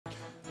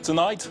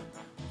Tonight,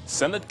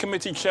 Senate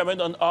Committee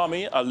Chairman on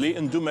Army Ali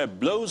Ndume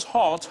blows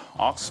hot,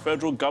 asks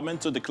federal government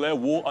to declare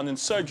war on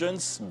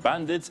insurgents,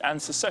 bandits and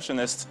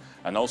secessionists,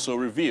 and also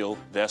reveal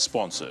their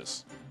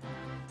sponsors.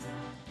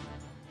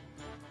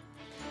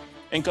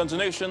 In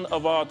continuation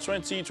of our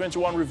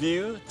 2021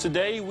 review,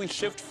 today we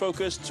shift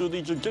focus to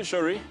the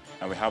judiciary,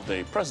 and we have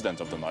the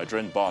president of the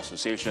Nigerian Bar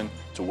Association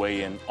to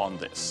weigh in on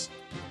this.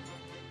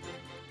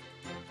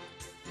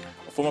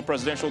 A former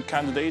presidential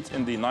candidate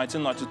in the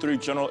 1993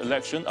 general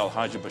election,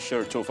 Alhaji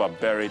Bashir Tofa,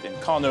 buried in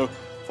Kano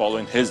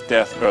following his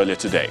death earlier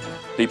today.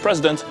 The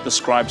president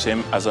describes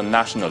him as a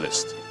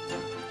nationalist.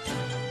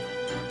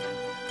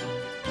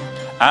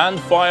 And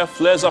fire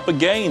flares up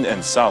again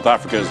in South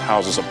Africa's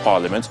Houses of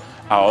Parliament,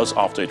 hours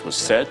after it was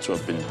said to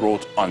have been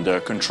brought under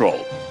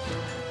control.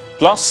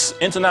 Plus,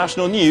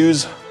 international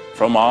news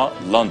from our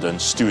London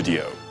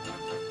studio.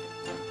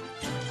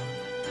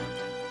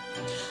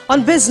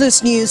 On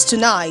business news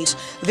tonight,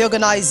 the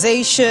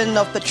Organization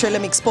of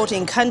Petroleum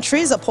Exporting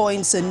Countries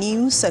appoints a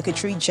new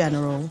Secretary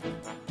General.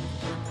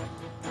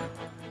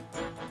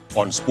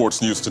 On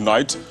sports news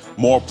tonight,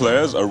 more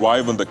players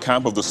arrive in the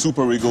camp of the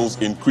Super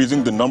Eagles,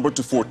 increasing the number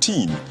to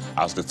 14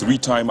 as the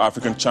three-time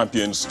African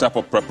champions step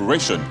up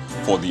preparation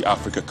for the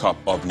Africa Cup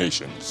of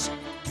Nations.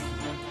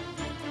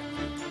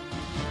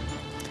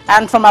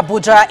 And from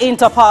Abuja,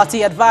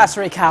 Inter-Party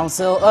Advisory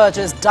Council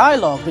urges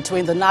dialogue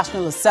between the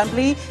National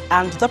Assembly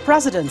and the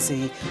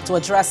Presidency to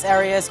address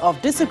areas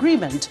of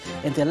disagreement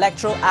in the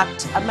Electoral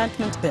Act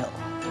Amendment Bill.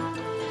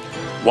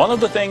 One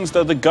of the things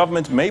that the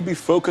government may be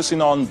focusing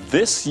on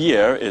this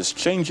year is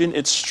changing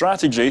its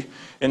strategy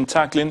in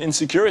tackling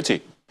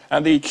insecurity.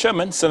 And the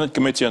Chairman, Senate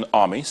Committee on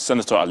Army,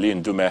 Senator Ali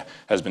Ndume,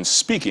 has been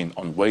speaking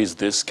on ways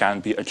this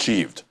can be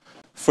achieved.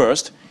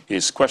 First, he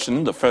is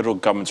questioning the federal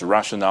government's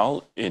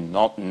rationale in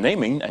not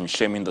naming and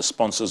shaming the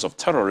sponsors of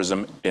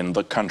terrorism in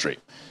the country.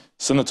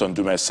 Senator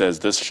Ndume says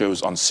this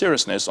shows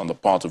unseriousness on the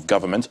part of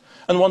government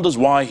and wonders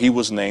why he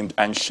was named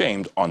and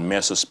shamed on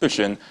mere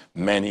suspicion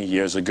many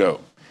years ago.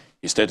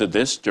 He stated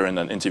this during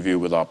an interview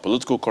with our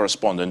political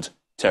correspondent,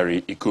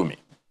 Terry Ikumi.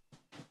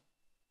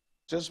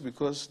 Just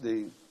because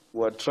they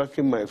were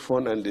tracking my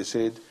phone and they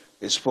said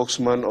a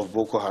spokesman of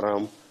Boko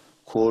Haram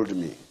called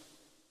me.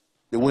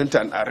 They went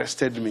and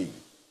arrested me.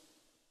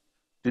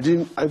 They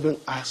didn't even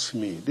ask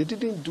me. They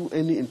didn't do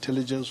any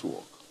intelligence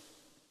work.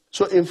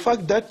 So in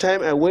fact, that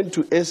time I went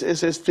to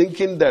SSS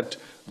thinking that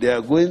they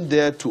are going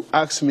there to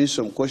ask me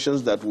some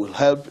questions that will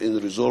help in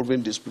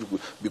resolving this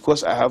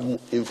because I have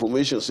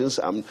information since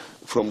I'm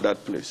from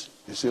that place.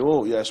 They say,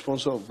 oh, you're a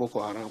sponsor of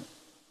Boko Haram.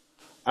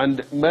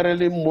 And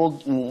Marilyn,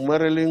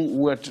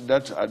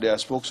 that are their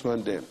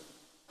spokesman then,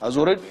 has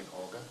already,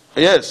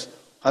 yes,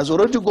 has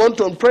already gone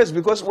to press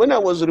because when I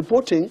was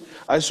reporting,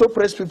 I saw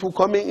press people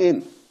coming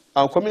in,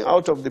 coming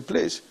out of the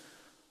place.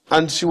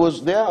 And she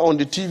was there on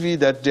the TV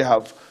that they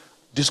have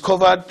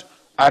discovered,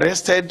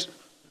 arrested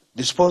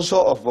the sponsor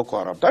of Boko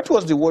Haram. That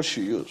was the word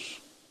she used.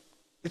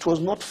 It was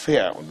not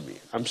fair on me.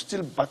 I'm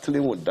still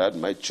battling with that.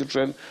 My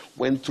children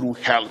went through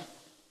hell.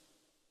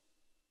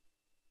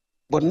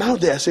 But now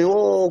they are saying,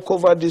 oh,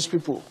 cover these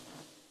people.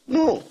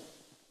 No.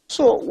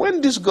 So when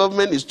this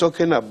government is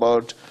talking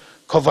about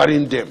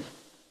covering them,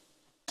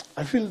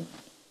 I feel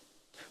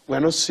we're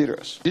not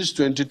serious. This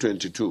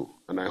 2022,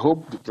 and I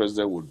hope the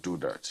president will do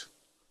that,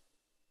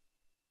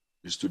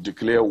 is to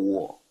declare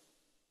war.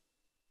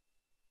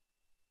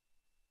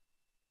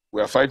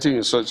 We are fighting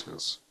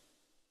insurgents,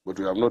 but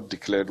we have not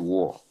declared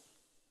war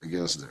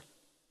against them.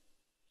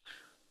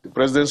 The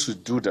president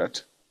should do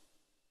that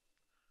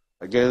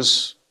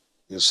against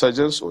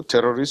insurgents or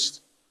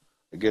terrorists,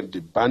 against the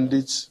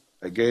bandits,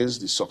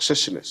 against the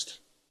secessionists.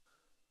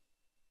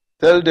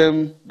 Tell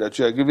them that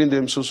you are giving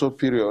them so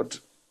period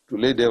to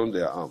lay down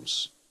their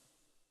arms,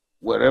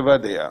 wherever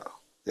they are.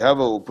 They have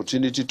an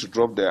opportunity to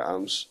drop their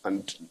arms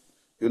and,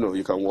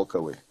 you can walk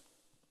away.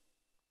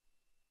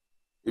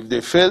 If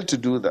they fail to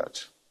do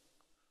that,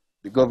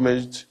 the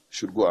government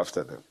should go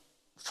after them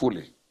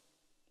fully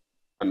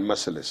and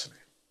mercilessly.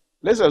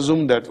 Let's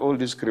assume that all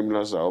these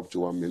criminals are up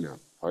to 1 million.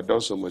 I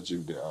doubt so much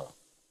if they are.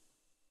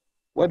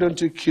 Why don't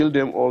you kill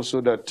them all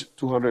so that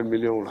 200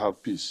 million will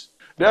have peace?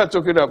 They are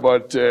talking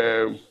about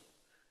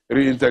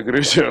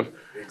reintegration.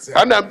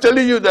 Exactly. And I'm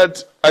telling you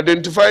that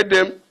identify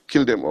them,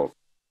 kill them all.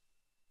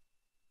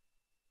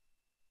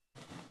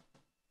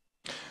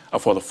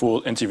 For the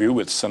full interview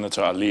with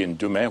Senator Ali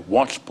Ndume,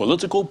 watch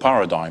Political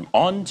Paradigm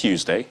on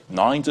Tuesday,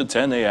 9 to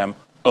 10 a.m.,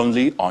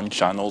 only on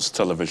Channels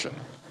Television.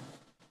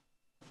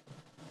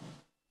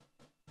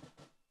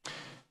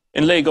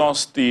 In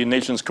Lagos, the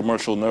nation's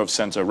commercial nerve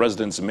center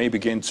residents may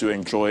begin to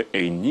enjoy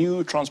a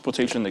new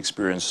transportation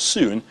experience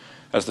soon,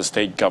 as the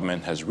state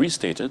government has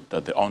restated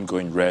that the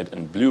ongoing red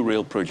and blue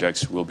rail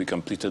projects will be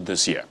completed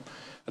this year.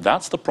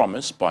 That's the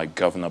promise by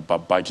Governor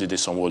Babajide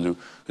Sanwo-Olu,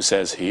 who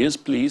says he is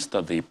pleased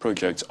that the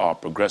projects are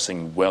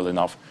progressing well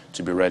enough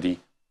to be ready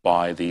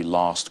by the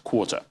last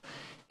quarter.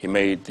 He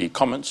made the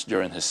comments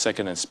during his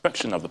second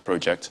inspection of the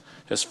project,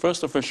 his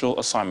first official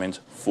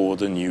assignment for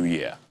the new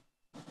year.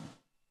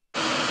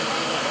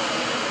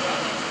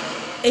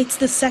 It's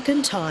the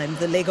second time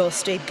the Lagos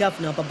State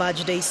Governor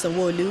Babajide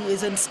Sanwo-Olu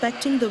is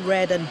inspecting the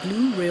red and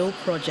blue rail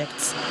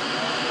projects.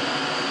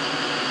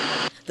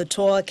 The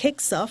tour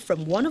kicks off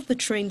from one of the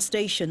train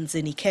stations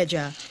in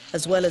Ikeja,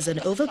 as well as an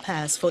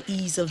overpass for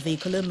ease of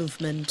vehicular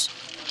movement.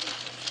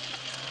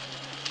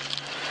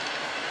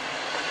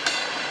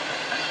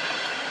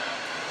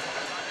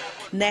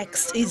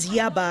 Next is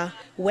Yaba,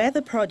 where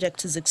the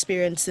project is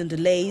experiencing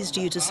delays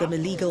due to some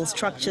illegal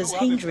structures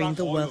hindering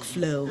the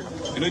workflow.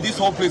 You know, this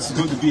whole place is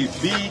going to be a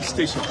big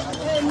station.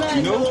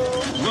 You know,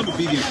 it's going to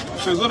be there.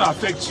 So it's going to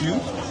affect you,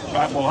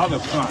 but we'll have a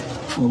plan.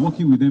 We're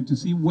working with them to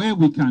see where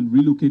we can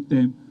relocate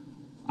them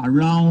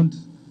around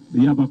the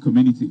Yaba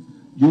community.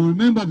 You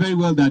remember very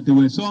well that there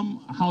were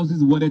some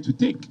houses we wanted to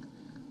take,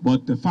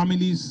 but the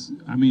families,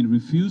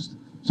 refused.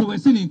 So we're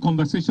still in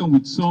conversation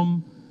with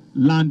some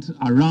land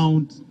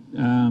around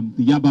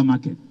the Yaba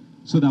market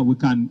so that we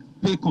can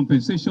pay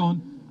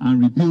compensation and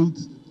rebuild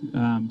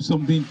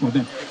something for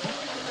them.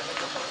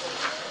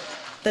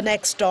 The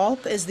next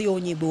stop is the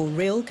Onyibo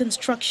rail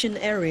construction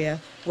area,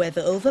 where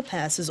the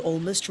overpass is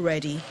almost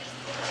ready.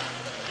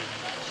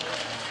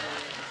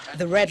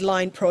 The Red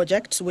Line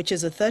project, which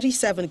is a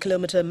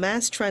 37-kilometer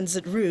mass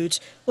transit route,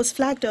 was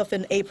flagged off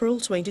in April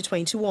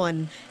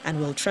 2021 and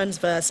will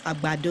transverse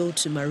Agbado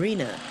to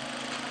Marina.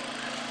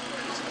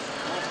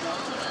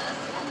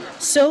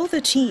 So the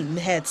team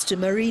heads to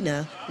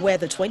Marina, where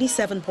the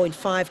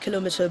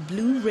 27.5-kilometer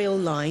blue rail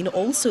line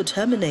also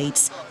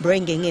terminates,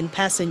 bringing in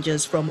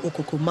passengers from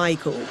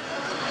Okukumaiko.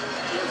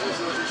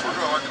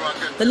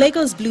 The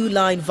Lagos Blue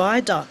Line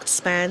viaduct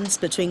spans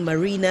between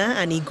Marina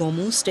and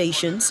Igomu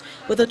stations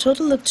with a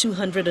total of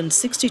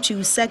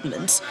 262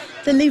 segments.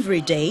 The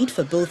delivery date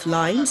for both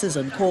lines is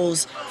on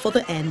course for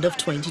the end of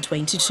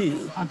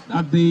 2022.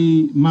 At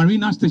the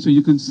Marina station,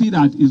 you can see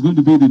that it's going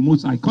to be the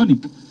most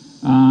iconic.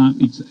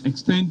 It's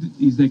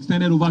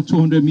extended over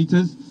 200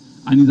 meters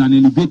and is an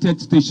elevated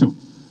station,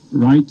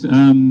 right? They're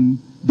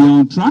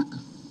on track.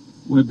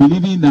 We're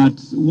believing that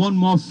one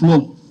more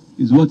floor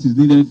is what is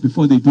needed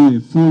before they do a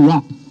full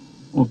wrap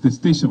of the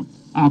station.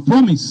 Our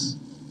promise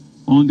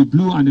on the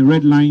blue and the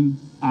red line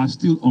are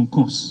still on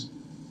course.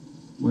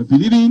 We're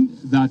believing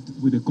that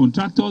with the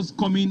contractors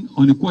coming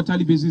on a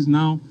quarterly basis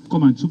now,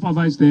 come and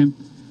supervise them,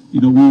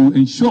 we'll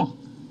ensure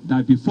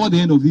that before the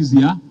end of this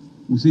year,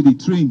 we'll see the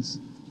trains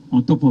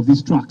on top of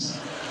these tracks.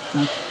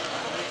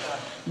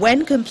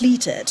 When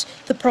completed,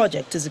 the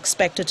project is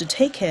expected to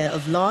take care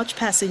of large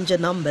passenger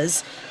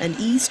numbers and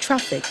ease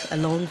traffic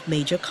along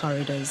major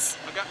corridors.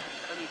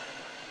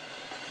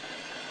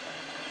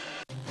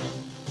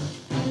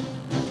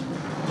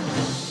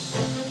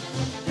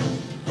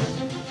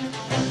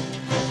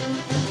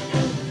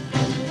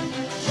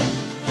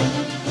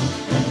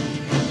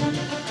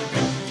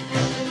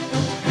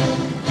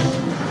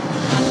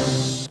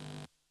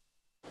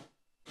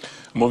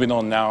 Moving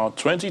on now,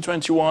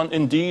 2021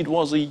 indeed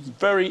was a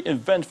very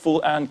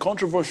eventful and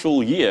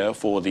controversial year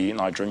for the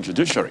Nigerian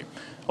judiciary.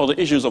 All the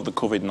issues of the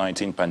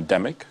COVID-19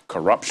 pandemic,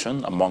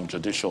 corruption among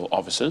judicial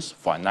officers,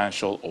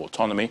 financial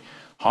autonomy,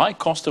 high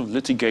cost of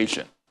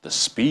litigation, the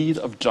speed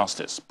of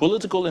justice,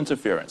 political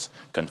interference,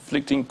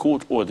 conflicting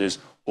court orders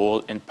all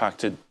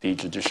impacted the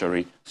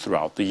judiciary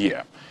throughout the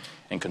year.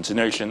 In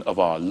continuation of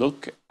our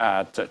look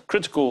at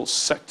critical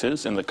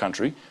sectors in the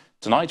country,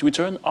 tonight we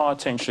turn our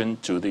attention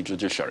to the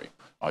judiciary.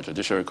 Our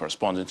judiciary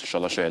correspondent,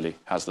 Shola Shirley,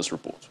 has this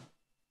report.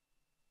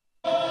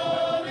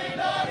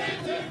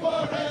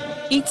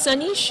 It's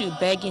an issue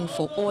begging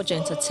for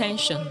urgent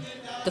attention,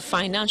 the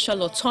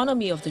financial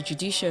autonomy of the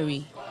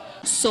judiciary.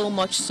 So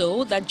much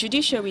so that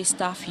Judiciary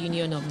Staff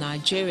Union of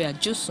Nigeria,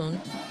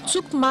 JUSUN,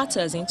 took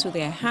matters into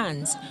their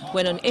hands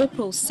when on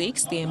April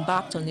 6 they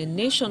embarked on a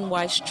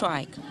nationwide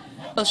strike.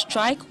 A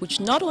strike which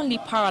not only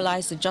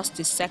paralyzed the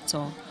justice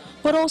sector,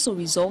 but also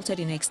resulted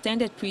in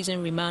extended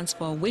prison remands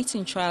for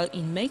awaiting trial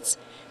inmates,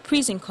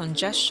 prison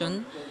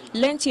congestion,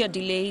 lengthier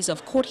delays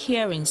of court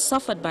hearings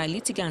suffered by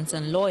litigants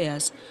and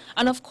lawyers,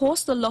 and of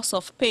course the loss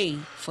of pay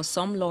for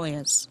some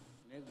lawyers.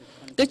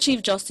 The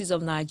Chief Justice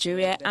of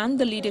Nigeria and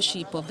the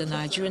leadership of the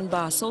Nigerian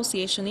Bar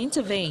Association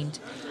intervened,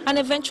 and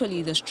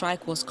eventually the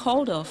strike was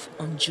called off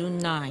on June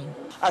 9.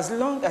 As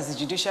long as the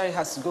judiciary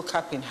has to go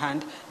cap in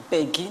hand,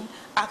 begging,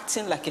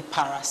 acting like a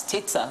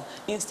parastatal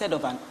instead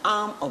of an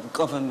arm of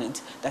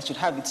government that should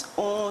have its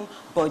own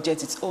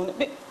budget, its own,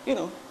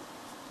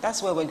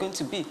 that's where we're going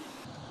to be.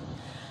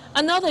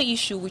 Another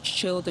issue which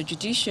chilled the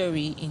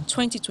judiciary in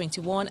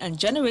 2021 and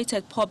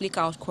generated public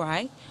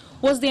outcry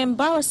was the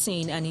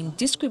embarrassing and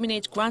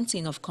indiscriminate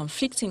granting of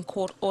conflicting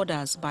court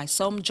orders by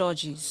some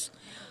judges.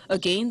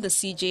 Again, the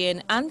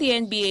CJN and the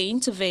NBA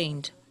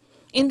intervened.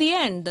 In the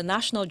end, the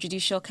National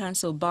Judicial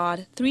Council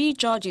barred 3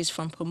 judges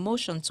from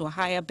promotion to a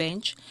higher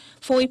bench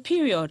for a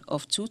period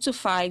of 2 to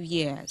 5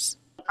 years.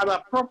 An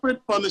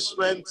appropriate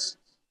punishment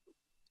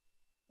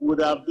would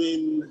have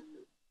been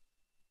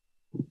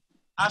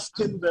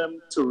asking them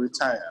to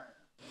retire.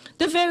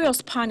 The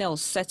various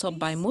panels set up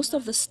by most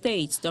of the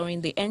states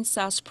during the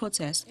EndSARS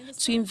protest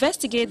to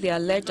investigate the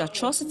alleged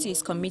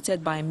atrocities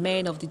committed by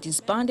men of the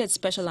disbanded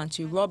Special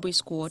Anti-Robbery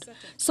Squad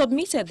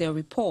submitted their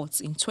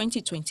reports in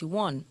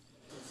 2021.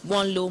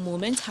 One low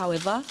moment,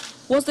 however,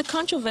 was the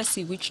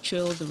controversy which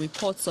trailed the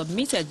report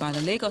submitted by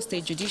the Lagos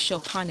State Judicial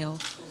Panel,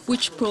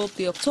 which probed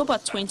the October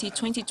 20,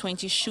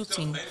 2020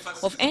 shooting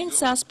of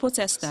EndSARS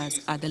protesters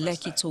at the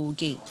Lekki toll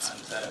gate.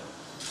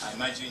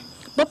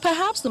 But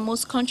perhaps the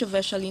most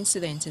controversial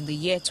incident in the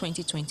year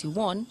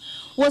 2021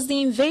 was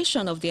the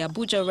invasion of the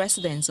Abuja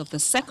residence of the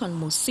second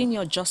most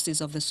senior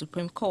justice of the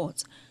Supreme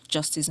Court,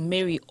 Justice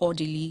Mary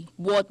Odili.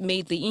 What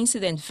made the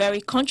incident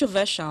very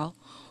controversial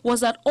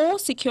was that all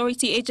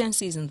security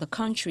agencies in the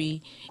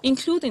country,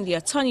 including the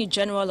Attorney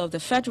General of the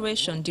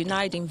Federation,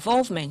 denied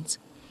involvement.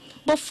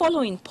 But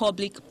following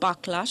public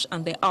backlash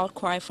and the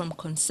outcry from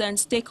concerned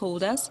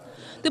stakeholders,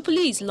 the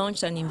police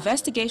launched an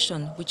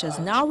investigation which has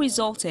now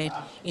resulted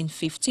in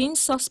 15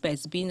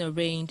 suspects being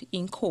arraigned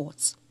in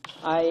court.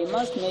 I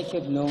must make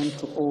it known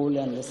to all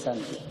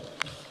understanding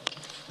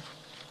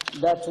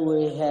that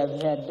we have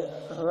had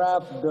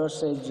rough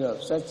dosage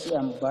of such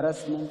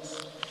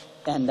embarrassments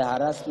and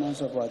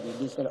harassments of our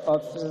judicial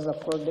officers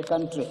across the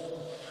country,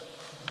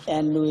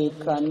 and we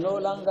can no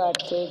longer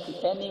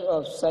take any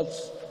of such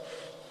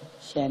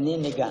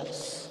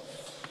shenanigans.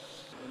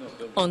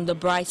 On the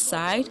bright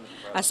side,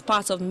 as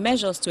part of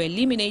measures to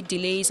eliminate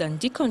delays and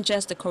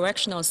decongest the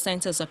correctional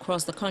centers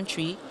across the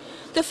country,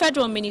 the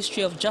Federal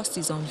Ministry of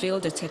Justice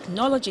unveiled a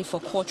technology for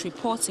court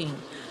reporting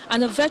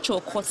and a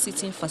virtual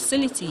court-sitting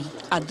facility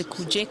at the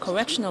Kuje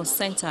Correctional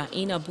Center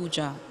in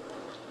Abuja.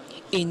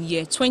 In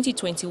year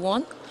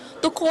 2021,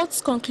 the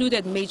courts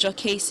concluded major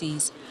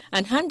cases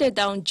and handed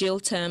down jail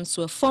terms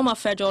to a former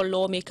federal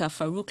lawmaker,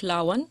 Farouk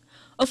Lawan,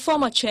 a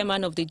former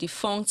chairman of the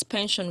defunct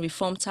pension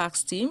reform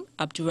tax team,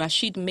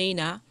 Abdurrashid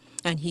Maina,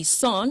 and his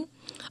son,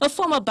 a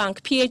former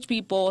bank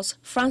PHB boss,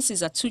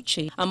 Francis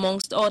Atuche,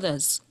 amongst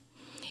others.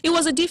 It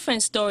was a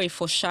different story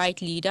for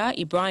Shiite leader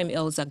Ibrahim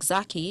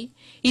El-Zakzaki,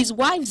 his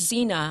wife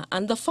Zina,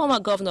 and the former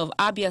governor of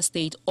Abia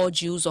State,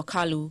 Orji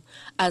Uzor-Kalu,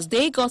 as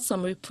they got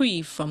some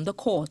reprieve from the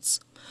courts.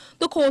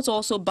 The court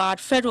also barred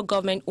federal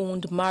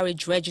government-owned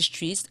marriage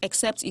registries,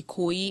 except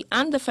Ikoyi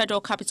and the Federal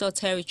Capital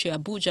Territory,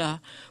 Abuja,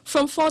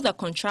 from further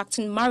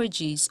contracting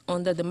marriages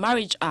under the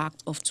Marriage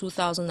Act of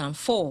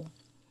 2004.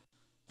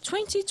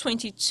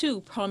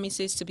 2022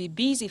 promises to be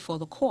busy for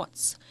the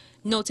courts.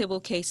 Notable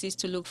cases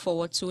to look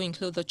forward to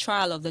include the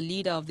trial of the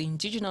leader of the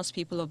indigenous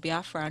people of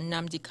Biafra,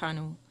 Nnamdi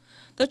Kanu,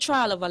 the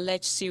trial of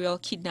alleged serial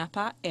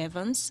kidnapper,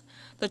 Evans,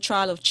 the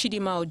trial of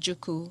Chidima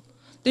Ojukwu,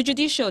 the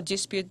judicial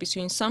dispute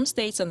between some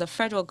states and the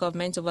federal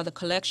government over the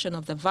collection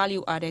of the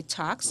value-added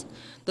tax,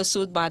 the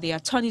suit by the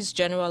attorneys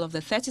general of the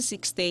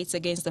 36 states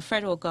against the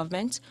federal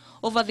government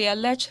over the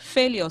alleged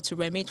failure to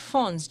remit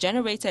funds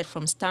generated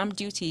from stamp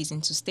duties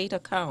into state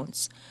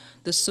accounts,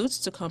 the suits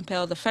to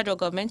compel the federal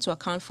government to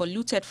account for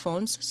looted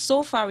funds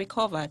so far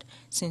recovered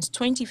since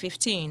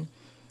 2015,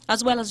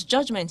 as well as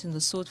judgment in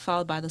the suit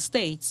filed by the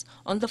states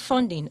on the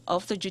funding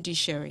of the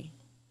judiciary.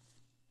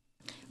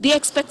 The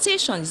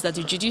expectation is that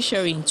the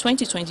judiciary in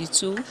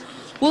 2022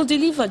 will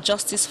deliver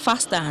justice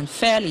faster and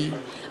fairly,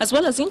 as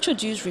well as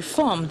introduce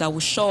reform that will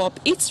shore up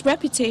its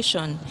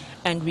reputation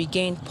and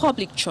regain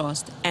public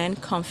trust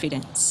and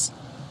confidence.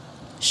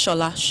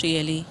 Shola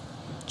Shoyele,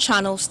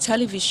 Channels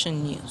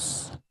Television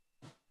News.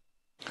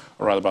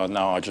 Right about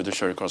now, our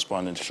judiciary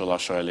correspondent, Shola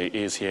Shoyele,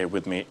 is here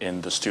with me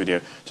in the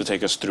studio to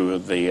take us through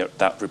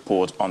that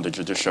report on the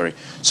judiciary.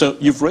 So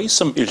you've raised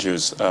some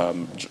issues,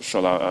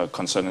 Shola,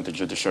 concerning the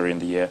judiciary in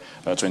the year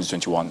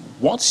 2021.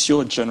 What's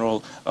your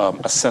general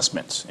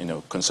assessment,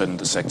 concerning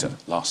the sector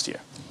last year?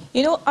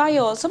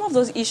 Ayo, some of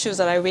those issues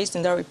that I raised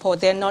in the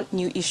report, they're not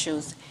new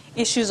issues.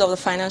 Issues of the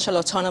financial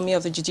autonomy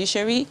of the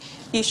judiciary,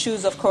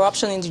 issues of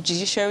corruption in the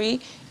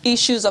judiciary,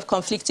 issues of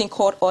conflicting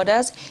court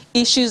orders,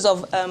 issues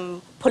of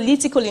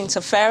political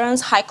interference,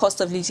 high cost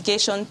of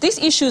litigation. These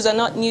issues are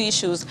not new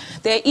issues.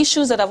 They're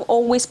issues that have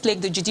always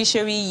plagued the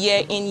judiciary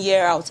year in,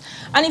 year out.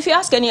 And if you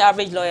ask any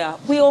average lawyer,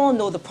 we all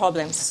know the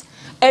problems.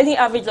 Any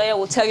average lawyer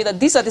will tell you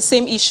that these are the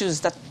same issues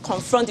that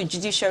confront the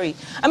judiciary.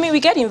 I mean, we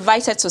get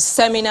invited to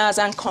seminars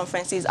and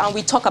conferences and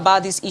we talk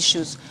about these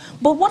issues.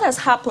 But what has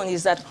happened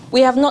is that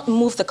we have not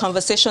moved the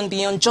conversation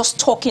beyond just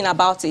talking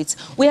about it.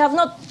 We have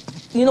not,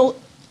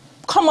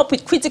 come up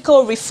with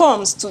critical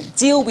reforms to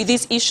deal with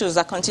these issues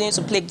that continue to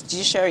plague the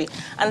judiciary.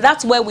 And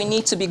that's where we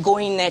need to be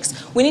going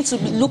next. We need to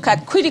look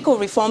at critical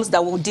reforms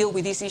that will deal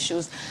with these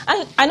issues.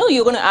 And I know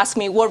you're going to ask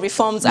me what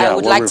reforms I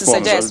would like to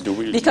suggest,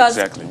 because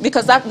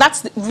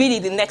that's really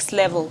the next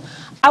level.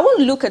 I want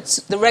to look at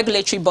the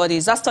regulatory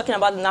bodies. That's talking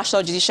about the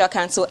National Judicial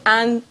Council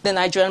and the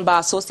Nigerian Bar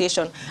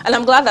Association. And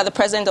I'm glad that the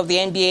president of the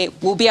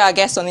NBA will be our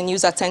guest on the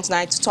news at 10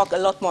 tonight to talk a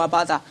lot more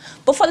about that.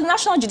 But for the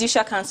National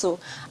Judicial Council,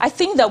 I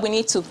think that we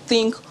need to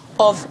think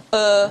of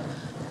a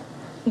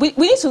we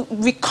need to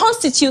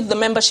reconstitute the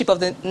membership of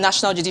the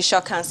National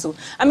Judicial Council.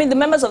 I mean, the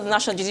members of the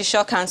National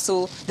Judicial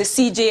Council, the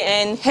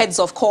CJN, heads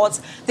of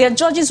courts, they are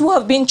judges who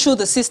have been through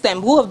the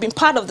system, who have been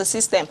part of the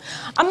system.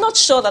 I'm not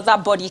sure that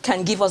that body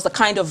can give us the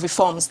kind of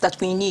reforms that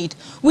we need.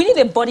 We need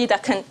a body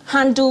that can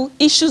handle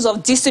issues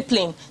of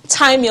discipline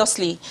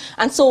timeously.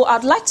 And so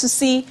I'd like to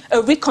see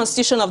a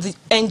reconstitution of the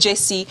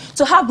NJC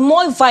to have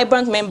more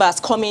vibrant members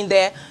come in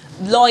there,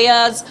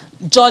 lawyers,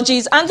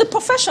 judges, and the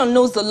profession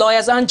knows the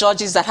lawyers and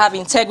judges that have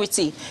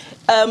integrity.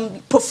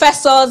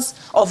 Professors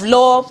of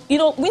law, you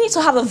know, we need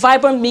to have a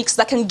vibrant mix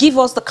that can give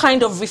us the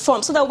kind of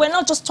reform so that we're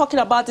not just talking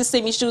about the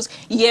same issues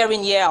year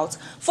in, year out.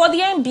 For the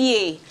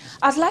NBA,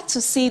 I'd like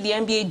to see the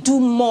NBA do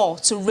more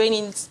to rein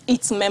in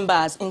its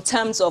members in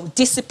terms of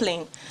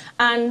discipline.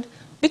 And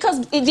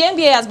because the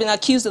NBA has been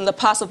accused in the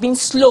past of being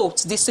slow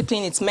to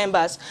discipline its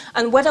members,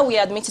 and whether we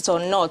admit it or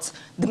not,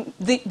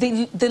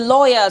 the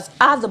lawyers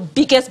are the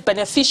biggest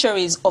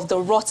beneficiaries of the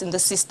rot in the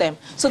system.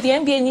 So the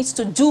NBA needs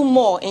to do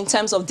more in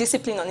terms of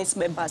discipline on its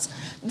members.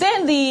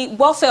 Then the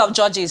welfare of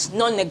judges,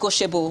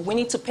 non-negotiable. We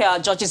need to pay our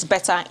judges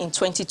better in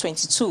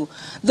 2022.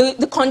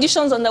 The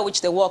conditions under which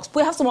they work,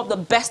 we have some of the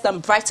best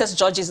and brightest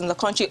judges in the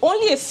country.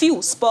 Only a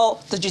few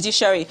spoil the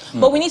judiciary,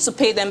 but we need to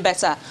pay them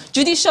better.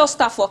 Judicial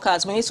staff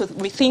workers, we need to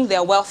rethink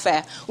their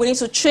welfare. We need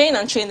to train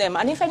them.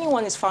 And if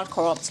anyone is found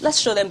corrupt, let's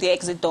show them the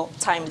exit door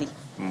timely.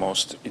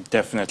 Most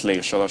definitely.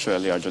 Shola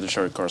Shoeli, our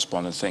judiciary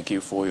correspondent, thank you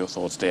for your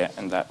thoughts there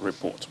and that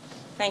report.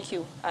 Thank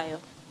you, Ayo.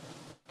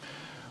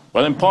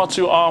 Well, in part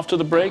two, after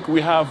the break, we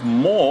have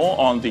more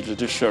on the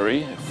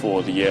judiciary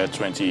for the year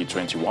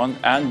 2021,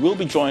 and we'll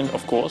be joined,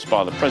 of course,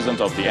 by the president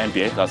of the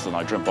NBA, that's the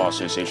Nigerian Bar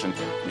Association,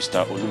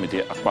 Mr.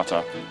 Olumide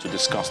Akpata, to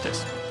discuss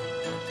this.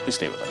 Please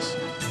stay with us.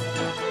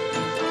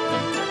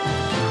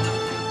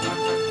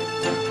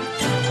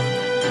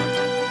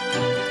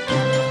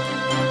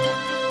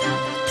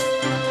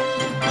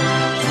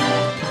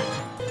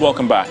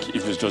 Welcome back.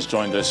 If you've just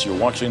joined us, you're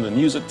watching the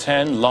News at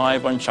 10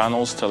 live on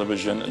Channels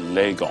Television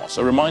Lagos.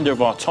 A reminder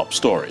of our top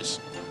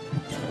stories.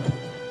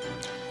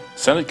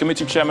 Senate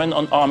Committee Chairman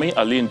on Army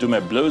Ali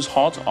Ndume blows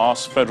hot,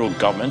 asks federal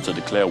government to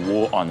declare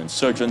war on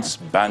insurgents,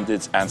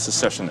 bandits and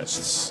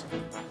secessionists.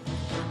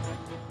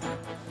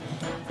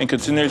 In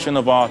continuation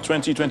of our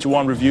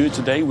 2021 review,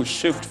 today we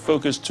shift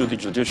focus to the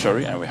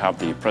judiciary and we have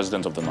the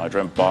president of the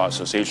Nigerian Bar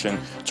Association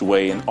to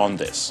weigh in on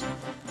this.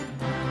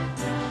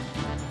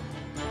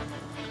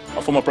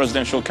 A former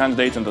presidential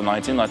candidate in the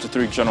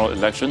 1993 general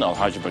election,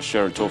 Alhaji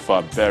Bashir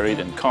Tofa, buried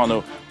in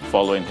Kano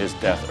following his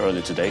death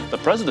early today. The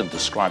president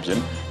describes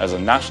him as a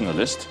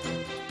nationalist.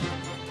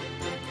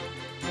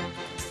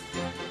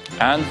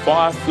 And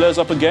fire flares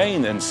up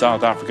again in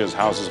South Africa's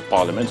Houses of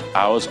Parliament,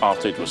 hours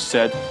after it was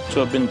said to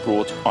have been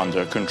brought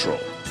under control.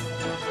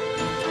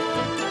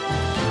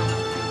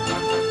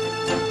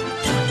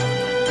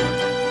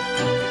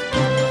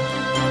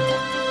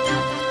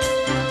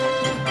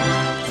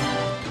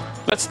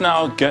 Let's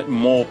now get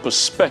more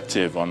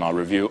perspective on our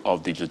review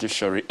of the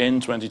judiciary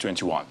in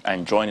 2021.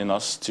 And joining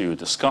us to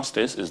discuss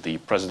this is the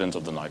president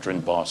of the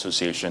Nigerian Bar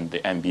Association, the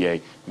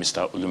NBA,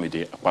 Mr.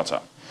 Olumide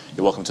Akpata.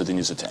 You're welcome to the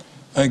News at 10.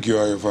 Thank you,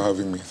 Ayo, for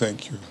having me.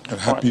 Thank you. And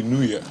Happy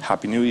New Year.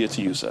 Happy New Year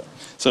to you, sir.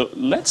 So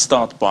let's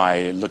start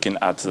by looking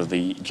at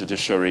the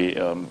judiciary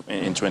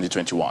in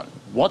 2021.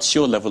 What's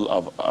your level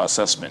of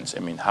assessment? I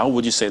mean, how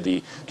would you say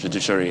the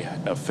judiciary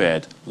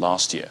fared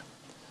last year?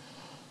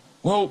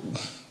 Well,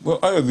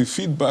 the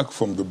feedback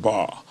from the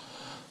bar,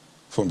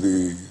 from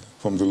the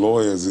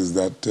lawyers, is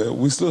that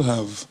we still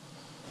have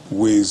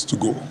ways to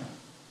go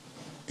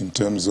in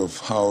terms of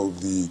how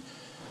the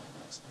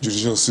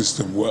judicial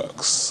system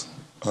works.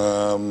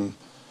 I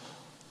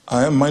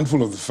am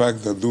mindful of the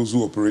fact that those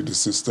who operate the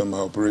system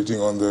are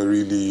operating under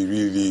really,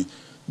 really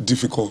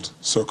difficult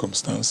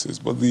circumstances.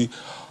 But the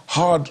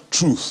hard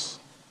truth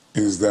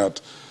is that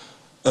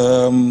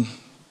there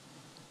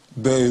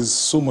is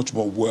so much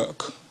more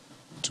work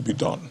to be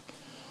done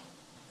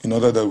in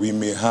order that we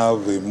may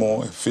have a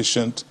more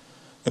efficient,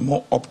 a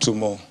more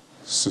optimal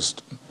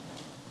system.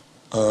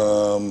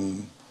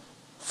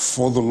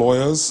 For the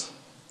lawyers,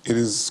 it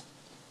is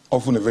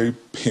often a very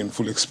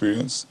painful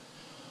experience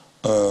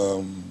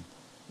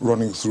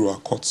running through our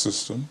court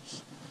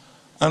systems.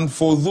 And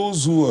for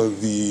those who are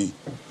the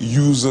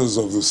users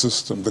of the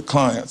system, the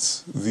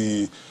clients,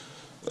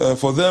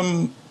 for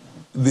them,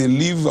 they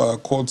leave our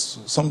courts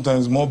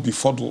sometimes more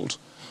befuddled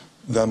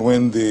than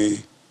when they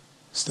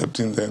stepped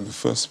in there in the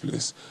first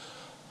place.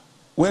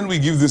 When we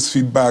give this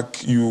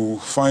feedback, you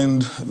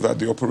find that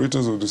the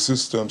operators of the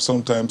system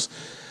sometimes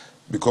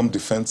become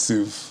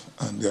defensive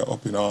and they're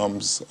up in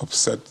arms,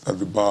 upset at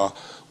the bar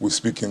we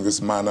speak in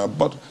this manner.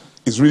 But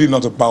it's really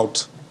not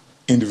about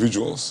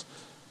individuals.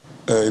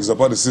 It's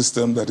about a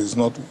system that is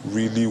not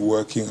really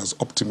working as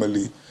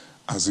optimally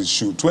as it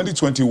should.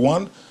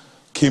 2021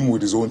 came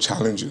with its own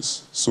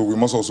challenges, so we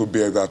must also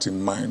bear that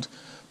in mind.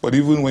 But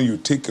even when you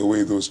take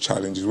away those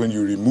challenges, when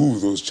you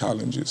remove those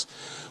challenges,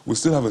 we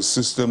still have a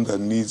system that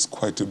needs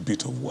quite a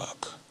bit of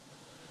work,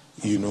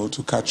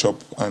 to catch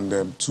up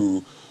and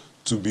to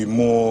be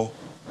more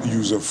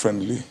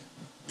user-friendly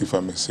if I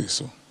may say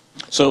so.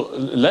 So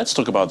let's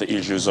talk about the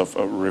issues of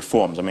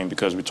reforms. I mean,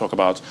 because we talk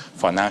about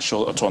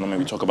financial autonomy,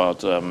 we talk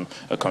about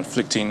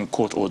conflicting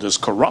court orders,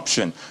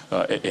 corruption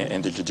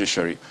in the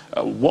judiciary.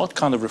 What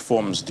kind of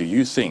reforms do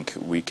you think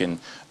we can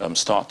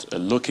start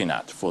looking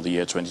at for the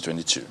year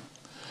 2022?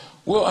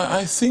 Well,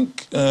 I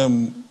think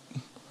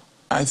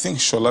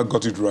Shola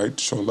got it right,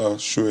 Shola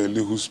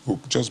Shoele, who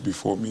spoke just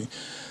before me,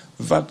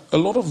 that a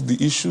lot of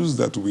the issues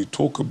that we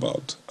talk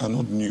about are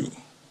not new.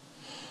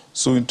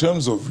 So in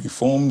terms of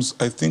reforms,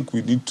 I think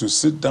we need to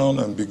sit down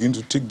and begin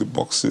to tick the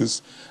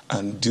boxes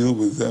and deal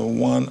with them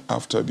one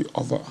after the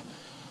other.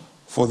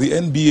 For the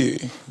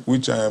NBA,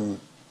 which I am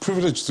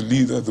privileged to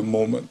lead at the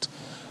moment,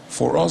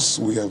 for us,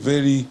 we are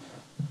very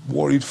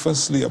worried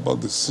firstly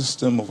about the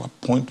system of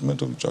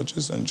appointment of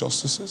judges and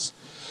justices.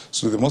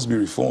 So there must be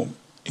reform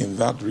in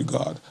that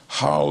regard.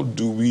 How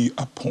do we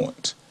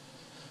appoint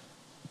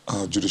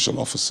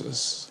judicial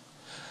officers?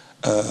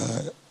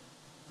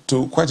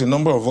 To quite a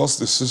number of us,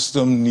 the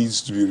system needs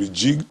to be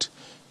rejigged,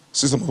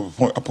 system of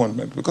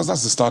appointment, because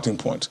that's the starting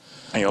point.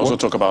 And you also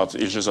talk about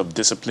issues of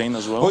discipline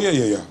as well? Oh,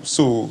 yeah.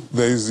 So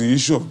there is the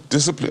issue of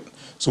discipline.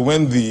 So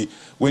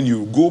when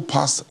you go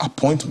past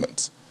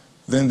appointment,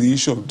 then the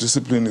issue of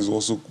discipline is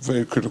also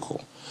very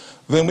critical.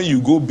 Then when you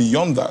go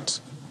beyond that,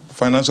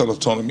 financial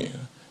autonomy,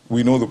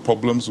 we know the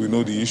problems, we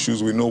know the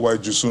issues, we know why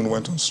JUSUN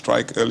went on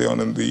strike early on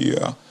in the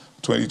year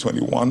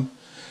 2021.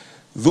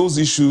 Those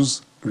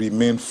issues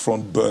remain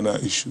front burner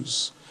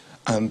issues,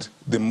 and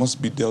they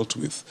must be dealt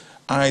with.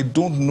 I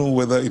don't know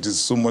whether it is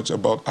so much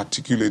about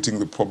articulating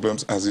the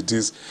problems as it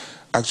is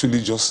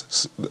actually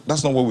just,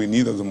 that's not what we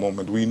need at the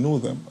moment. We know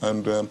them,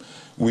 and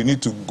we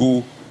need to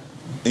go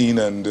in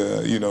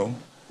and,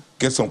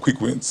 get some quick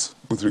wins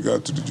with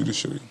regard to the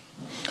judiciary.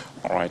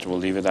 All right, we'll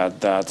leave it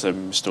at that.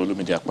 Mr.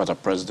 Olumide Akpata,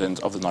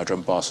 President of the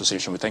Nigerian Bar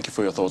Association, we thank you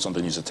for your thoughts on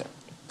the news at 10.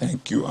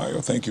 Thank you,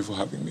 Ayo. Thank you for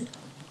having me.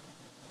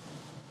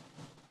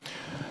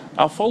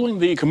 Following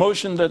the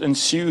commotion that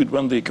ensued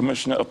when the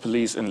Commissioner of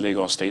Police in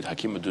Lagos State,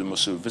 Hakeem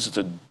Odumosu,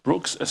 visited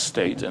Brooks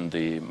Estate in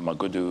the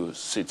Magodo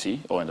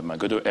city, or in the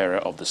Magodo area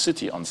of the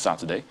city on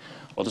Saturday,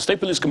 well, the State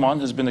Police Command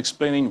has been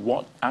explaining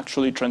what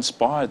actually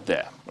transpired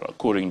there.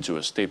 According to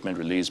a statement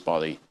released by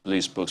the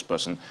police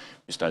spokesperson,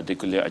 Mr.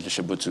 Adekunle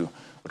Ajeshebutu,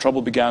 the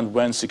trouble began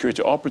when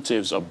security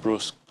operatives of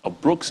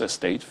Brooks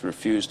Estate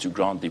refused to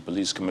grant the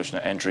police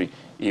commissioner entry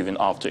even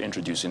after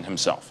introducing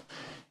himself.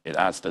 It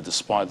adds that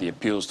despite the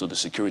appeals to the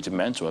security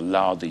men to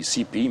allow the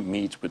CP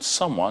meet with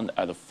someone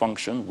at a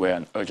function where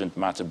an urgent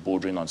matter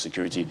bordering on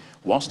security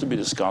was to be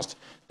discussed,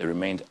 they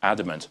remained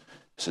adamant.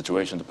 The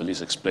situation, the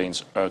police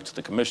explains, irked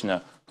the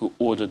commissioner, who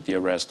ordered the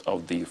arrest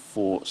of the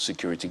 4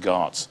 security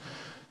guards.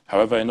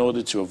 However, in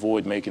order to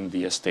avoid making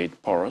the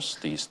estate porous,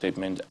 the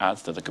statement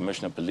adds that the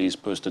Commissioner of Police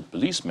posted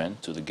policemen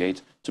to the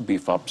gate to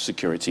beef up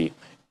security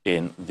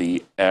in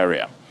the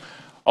area.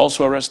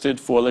 Also arrested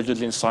for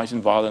allegedly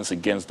inciting violence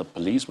against the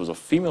police was a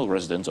female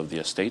resident of the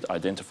estate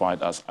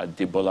identified as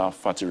Adebola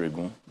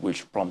Fatiregun,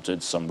 which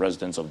prompted some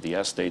residents of the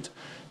estate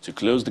to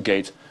close the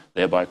gate,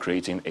 thereby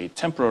creating a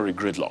temporary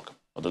gridlock.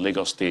 The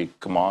Lagos State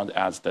Command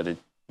adds that at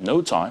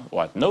no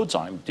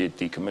time did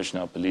the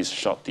Commissioner of Police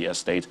shut the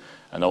estate,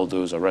 and all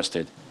those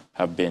arrested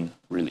have been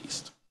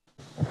released.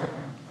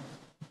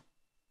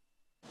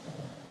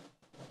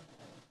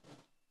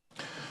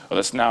 Well,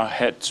 let's now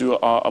head to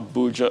our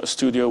Abuja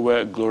studio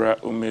where Gloria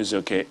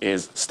Umezuke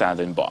is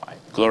standing by.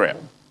 Gloria.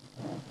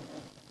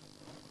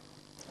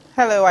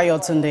 Hello,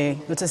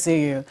 Ayotunde. Good to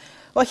see you.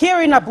 Well,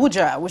 here in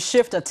Abuja, we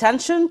shift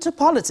attention to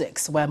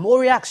politics, where more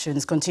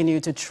reactions continue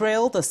to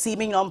trail the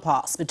seeming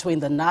impasse between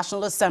the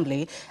National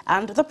Assembly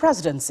and the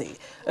presidency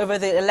over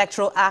the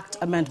Electoral Act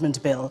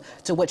Amendment Bill,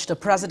 to which the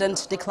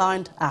president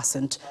declined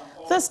assent.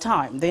 This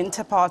time, the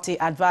Inter-Party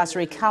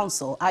Advisory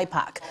Council,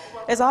 IPAC,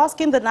 is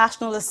asking the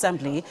National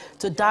Assembly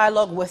to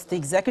dialogue with the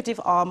executive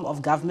arm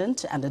of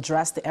government and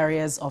address the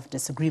areas of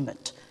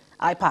disagreement.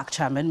 IPAC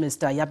chairman,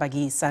 Mr.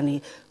 Yabagi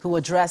Sani, who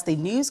addressed a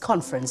news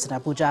conference in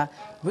Abuja,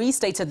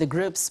 restated the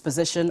group's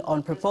position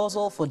on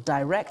proposal for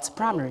direct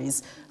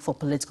primaries for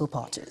political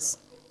parties.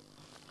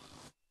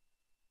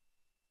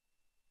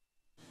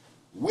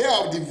 We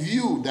are of the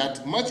view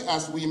that much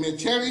as we may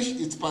cherish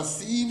its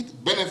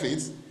perceived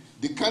benefits,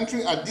 the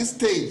country at this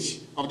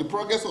stage of the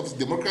progress of its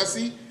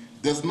democracy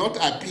does not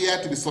appear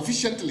to be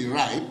sufficiently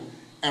ripe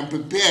and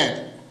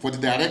prepared for the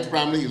direct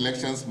primary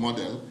elections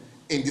model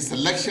in the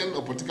selection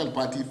of political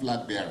party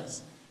flag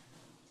bearers.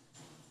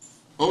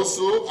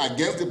 Also,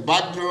 against the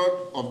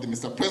backdrop of the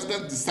Mr.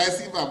 President's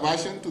decisive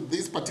aversion to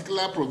this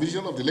particular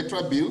provision of the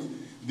electoral bill,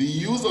 the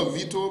use of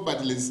veto by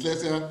the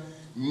legislature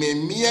may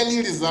merely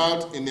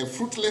result in a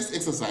fruitless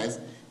exercise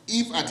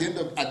if at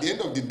the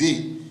end of the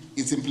day,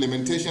 its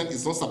implementation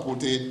is not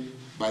supported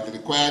by the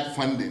required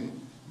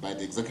funding by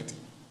the executive.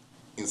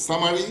 In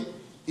summary,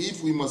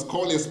 if we must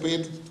call a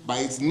spade by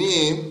its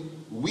name,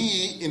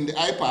 we in the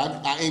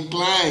IPAC are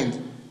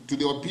inclined to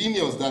the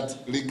opinions that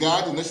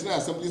regard the National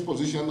Assembly's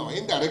position on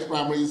indirect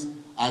primaries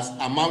as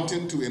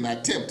amounting to an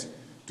attempt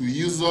to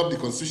usurp the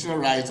constitutional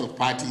rights of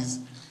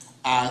parties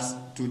as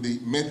to the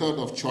method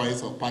of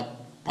choice of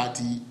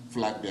party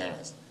flag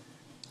bearers.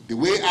 The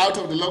way out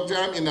of the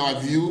logjam, in our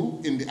view,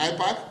 in the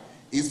IPAC,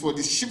 is for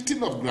the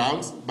shifting of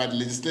grounds by the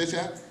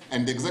legislature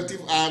and the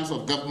executive arms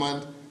of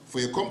government for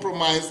a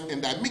compromise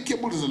and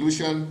amicable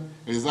resolution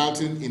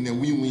resulting in a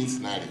win-win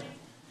scenario.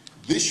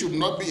 This should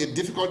not be a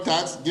difficult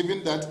task,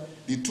 given that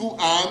the two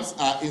arms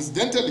are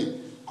incidentally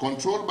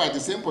controlled by the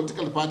same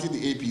political party,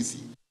 the APC.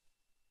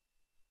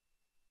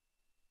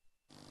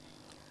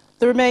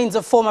 The remains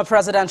of former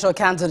presidential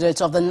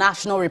candidate of the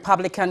National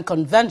Republican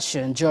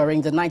Convention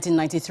during the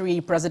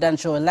 1993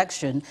 presidential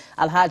election,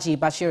 Alhaji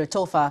Bashir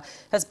Tofa,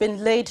 has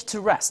been laid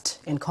to rest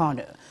in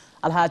Kano.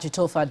 Alhaji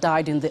Tofa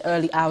died in the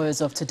early hours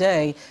of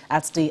today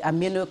at the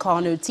Aminu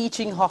Kano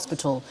Teaching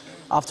Hospital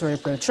after a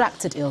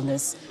protracted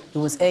illness. He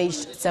was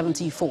aged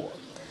 74.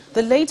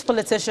 The late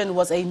politician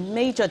was a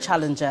major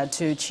challenger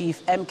to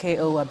Chief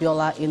MKO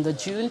Abiola in the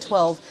June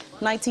 12,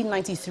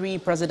 1993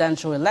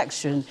 presidential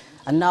election,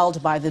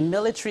 annulled by the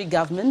military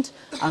government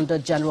under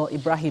General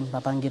Ibrahim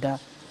Babangida.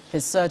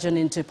 His sojourn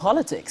into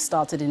politics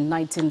started in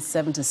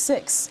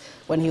 1976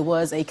 when he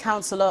was a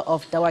councillor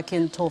of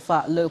Dawakin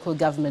Tofa Local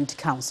Government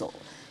Council.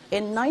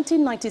 In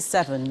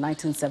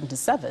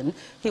 1997,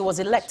 he was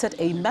elected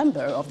a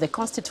member of the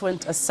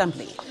Constituent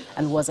Assembly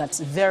and was at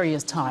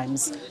various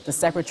times the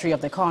secretary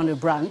of the Kano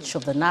branch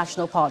of the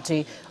National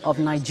Party of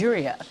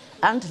Nigeria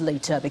and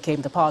later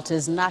became the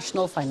party's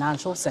national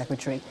financial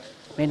secretary.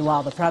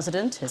 Meanwhile, the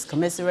president has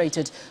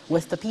commiserated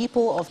with the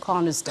people of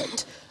Kano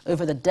State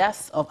over the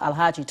death of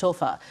Alhaji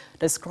Tofa,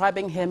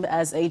 describing him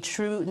as a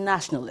true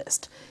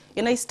nationalist.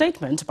 In a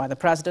statement by the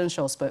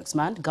presidential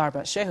spokesman,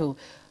 Garba Shehu,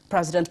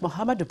 President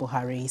Muhammadu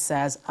Buhari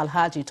says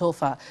Alhaji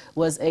Tofa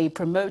was a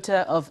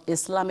promoter of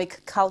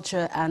Islamic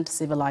culture and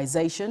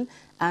civilization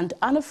and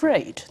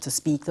unafraid to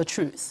speak the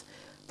truth.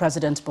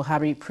 President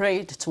Buhari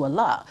prayed to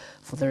Allah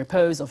for the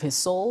repose of his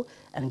soul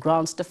and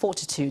grants the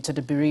fortitude to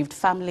the bereaved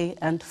family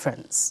and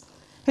friends.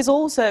 He's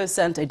also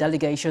sent a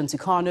delegation to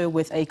Kano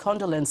with a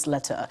condolence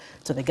letter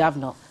to the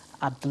governor,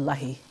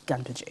 Abdullahi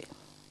Ganduje.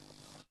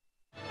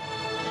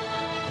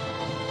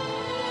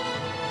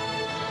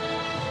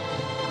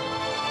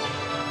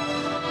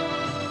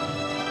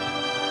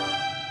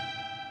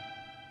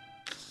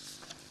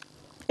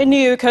 A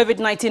new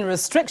COVID-19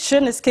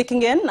 restriction is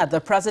kicking in at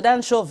the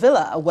presidential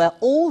villa, where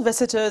all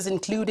visitors,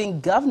 including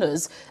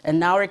governors, are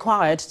now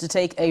required to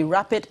take a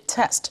rapid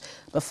test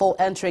before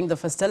entering the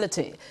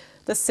facility.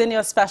 The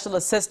Senior Special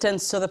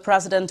Assistant to the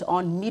President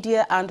on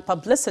Media and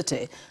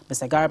Publicity,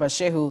 Mr. Garba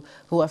Shehu,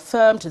 who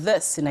affirmed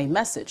this in a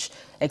message,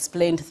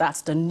 explained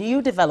that the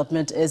new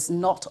development is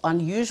not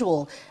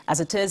unusual,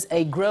 as it is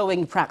a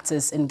growing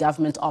practice in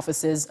government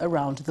offices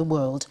around the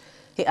world.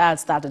 He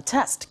adds that the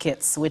test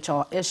kits, which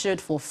are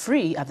issued for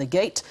free at the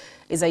gate,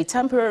 is a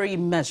temporary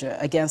measure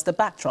against the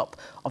backdrop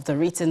of the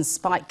recent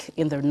spike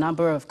in the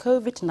number of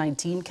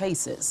COVID-19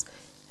 cases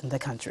in the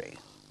country.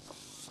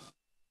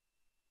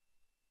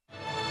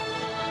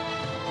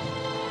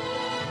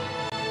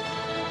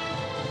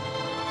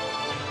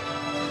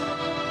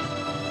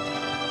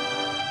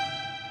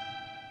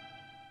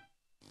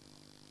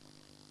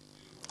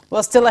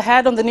 Well, still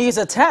ahead on the news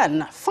at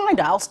 10, find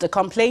out the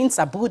complaints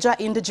Abuja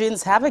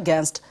indigents have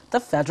against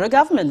the federal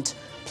government.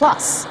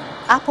 Plus,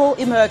 Apple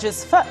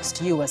emerges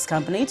first U.S.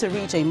 company to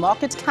reach a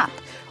market cap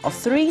of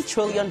 $3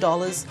 trillion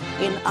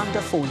in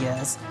under 4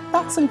 years.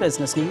 That's in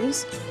business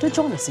news. Do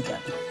join us again.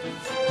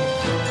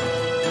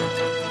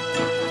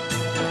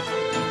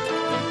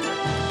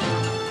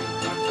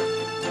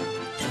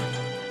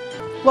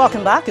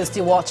 Welcome back. You're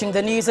still watching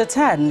the news at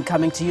 10,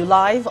 coming to you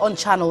live on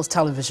Channels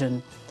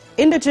Television.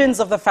 Indigents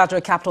of the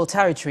Federal Capital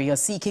Territory are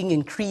seeking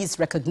increased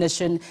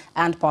recognition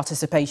and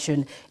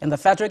participation in the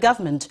federal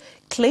government,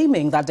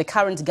 claiming that the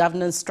current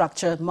governance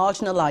structure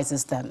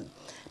marginalizes them.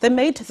 They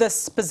made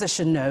this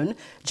position known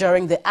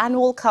during the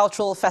annual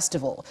cultural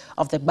festival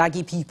of the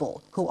Gbagi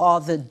people, who are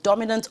the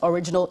dominant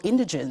original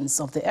indigents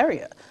of the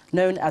area,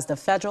 known as the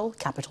Federal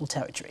Capital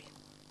Territory.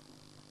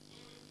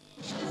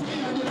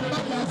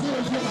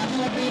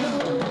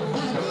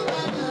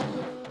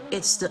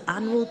 It's the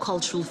annual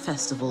cultural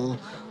festival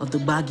of the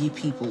Gbagi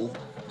people,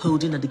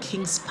 holding at the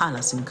King's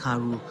Palace in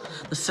Karu,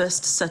 the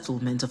first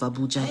settlement of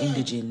Abuja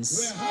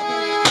indigents.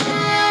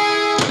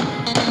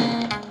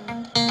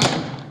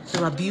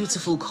 There are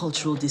beautiful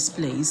cultural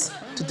displays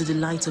to the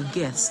delight of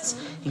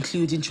guests,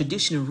 including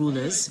traditional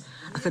rulers,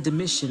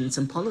 academicians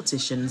and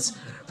politicians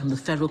from the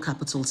Federal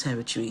Capital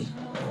Territory.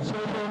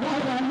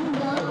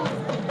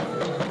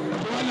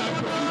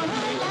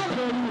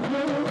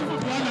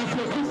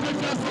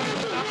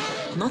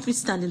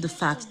 Notwithstanding the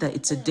fact that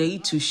it's a day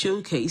to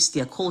showcase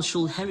their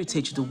cultural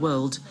heritage to the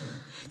world,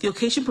 the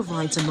occasion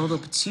provides another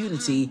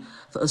opportunity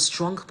for a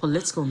strong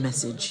political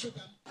message.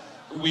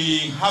 We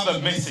have a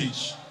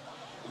message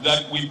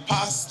that we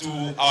pass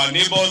to our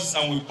neighbors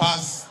and we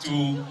pass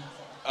to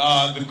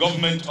the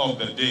government of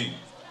the day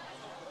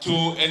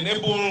to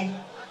enable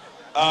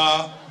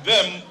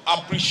them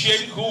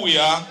appreciate who we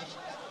are,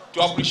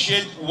 to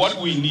appreciate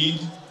what we need,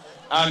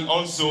 and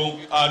also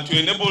to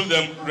enable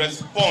them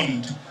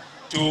respond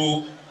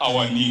to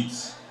our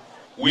needs.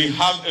 We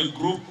have a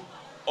group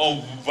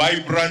of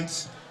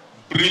vibrant,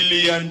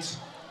 brilliant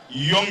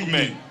young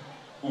men.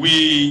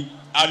 We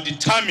are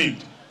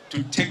determined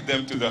to take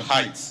them to the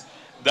heights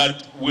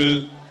that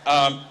will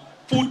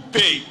put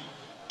pay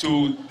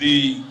to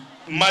the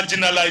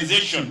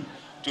marginalization,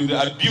 to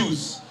the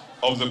abuse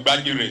of the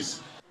baggy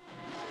race.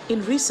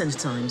 In recent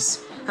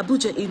times,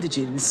 Abuja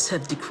indigents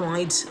have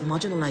decried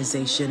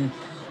marginalization,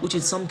 which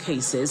in some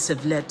cases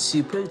have led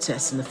to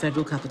protests in the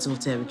Federal Capital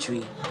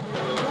Territory.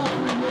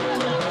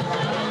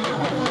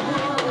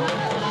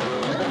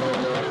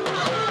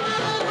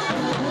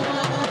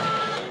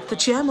 The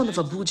chairman of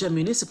Abuja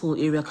Municipal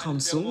Area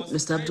Council,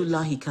 Mr.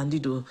 Abdullahi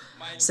Candido,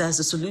 says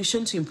the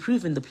solution to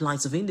improving the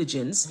plight of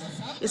indigents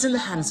is in the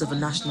hands of the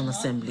National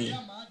Assembly.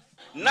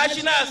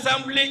 National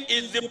Assembly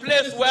is the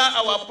place where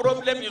our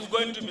problem is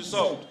going to be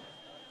solved.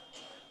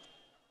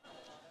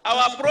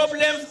 Our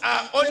problems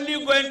are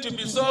only going to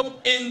be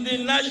solved in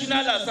the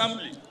National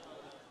Assembly.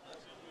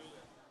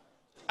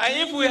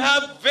 And if we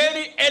have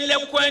very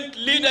eloquent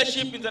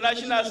leadership in the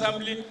National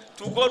Assembly,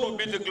 to God will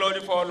be the glory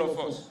for all of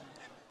us.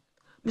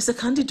 Mr.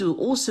 Candido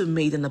also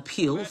made an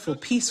appeal for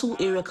peaceful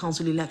area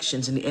council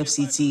elections in the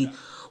FCT,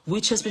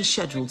 which has been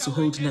scheduled to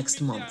hold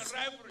next month.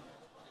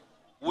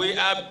 We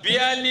are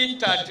barely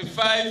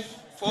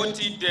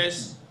 40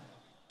 days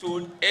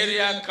to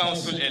area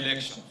council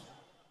elections.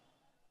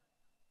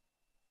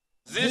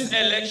 This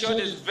election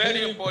is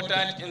very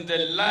important in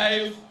the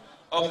life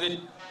of the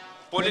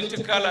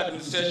political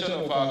administration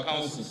of our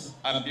councils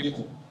and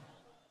people.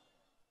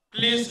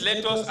 Please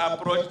let us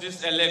approach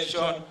this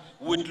election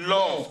with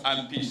love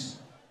and peace.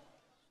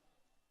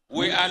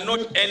 We are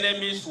not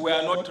enemies, we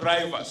are not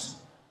rivals.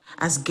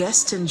 As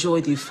guests enjoy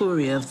the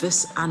euphoria of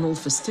this annual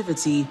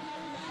festivity,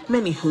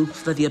 many hope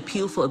that the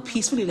appeal for a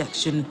peaceful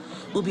election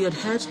will be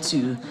adhered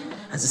to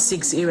as the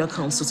 6 area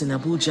councils in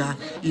Abuja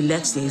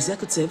elect their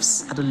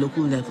executives at the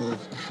local level.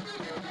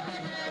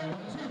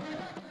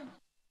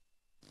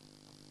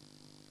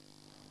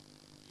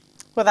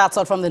 Well, that's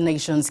all from the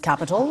nation's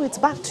capital. It's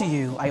back to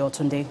you,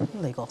 Ayotunde,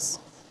 Lagos.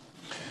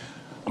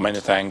 Many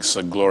thanks,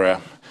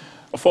 Gloria.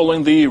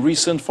 Following the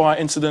recent fire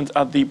incident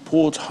at the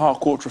Port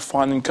Harcourt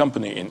Refining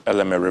Company in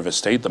Eleme River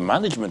State, the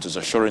management is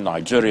assuring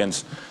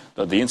Nigerians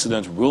that the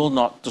incident will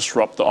not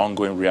disrupt the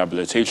ongoing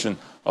rehabilitation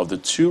of the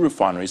 2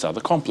 refineries at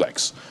the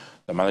complex.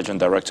 The managing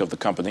director of the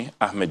company,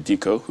 Ahmed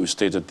Diko, who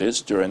stated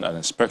this during an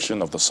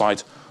inspection of the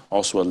site,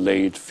 also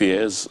allayed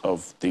fears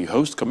of the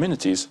host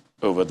communities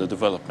over the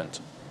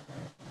development.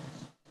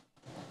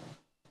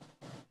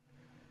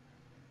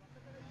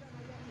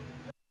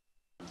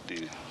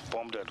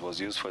 That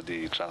was used for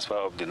the transfer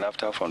of the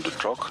naphtha from the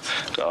truck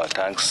to our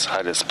tanks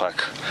had a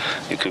spark.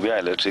 It could be an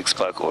electric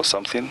spark or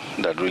something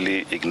that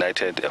really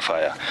ignited a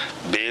fire.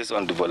 Based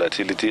on the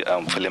volatility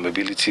and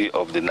flammability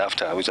of the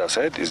naphtha, which I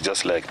said is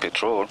just like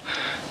petrol,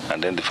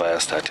 and then the fire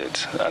started.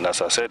 And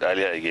as I said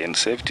earlier again,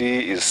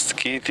 safety is the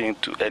key thing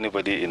to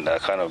anybody in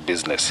that kind of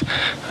business.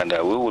 And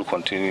we will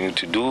continue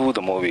to do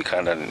the more we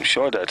can and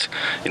ensure that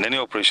in any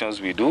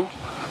operations we do,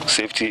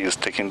 safety is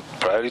taken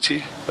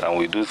priority and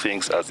we do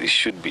things as it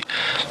should be.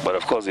 But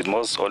of course, it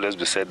must always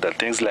be said that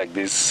things like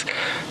this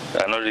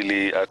are not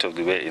really out of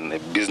the way in a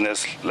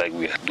business like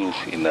we do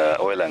in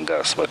oil and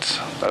gas. But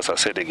as I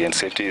said again,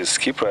 safety is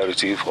key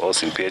priority for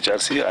us in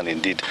PHRC and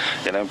indeed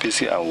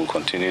NNPC, and we'll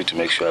continue to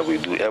make sure we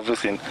do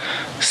everything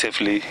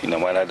safely in a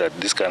manner that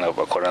this kind of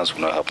occurrence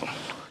will not happen.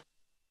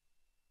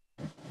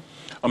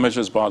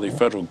 Measures by the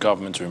federal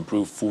government to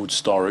improve food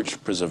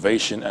storage,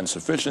 preservation and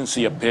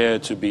sufficiency appear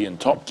to be in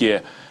top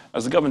gear,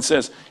 as the government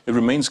says it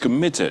remains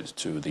committed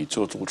to the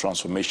total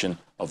transformation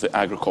of the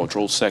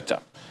agricultural sector.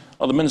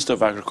 Now, the Minister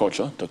of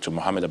Agriculture, Dr.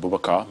 Mohammed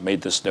Abubakar,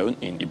 made this known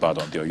in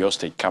Ibadan, the Oyo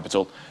State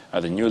capital,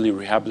 at the newly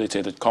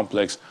rehabilitated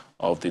complex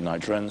of the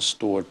Nigerian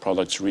Stored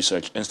Products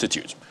Research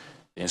Institute.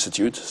 The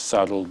institute,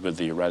 saddled with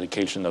the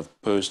eradication of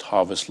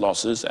post-harvest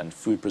losses and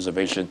food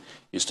preservation,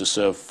 is to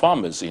serve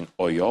farmers in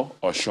Oyo,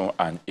 Osun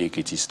and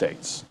Ekiti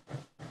states.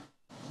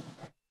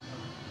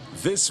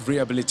 This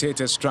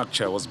rehabilitated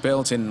structure was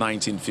built in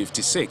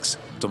 1956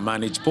 to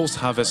manage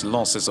post-harvest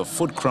losses of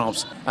food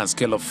crops and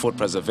scale up food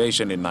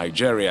preservation in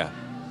Nigeria.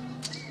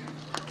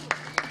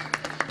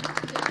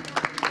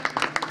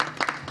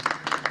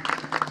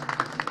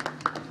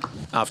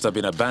 After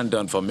being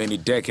abandoned for many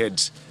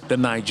decades, the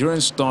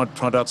Nigerian Stored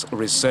Products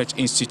Research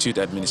Institute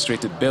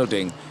Administrative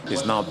Building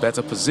is now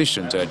better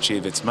positioned to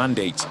achieve its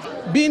mandate.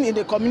 Being in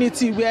a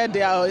community where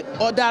there are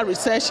other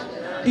research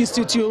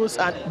institutes,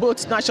 and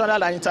both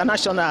national and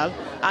international,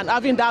 and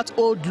having that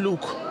old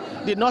look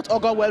did not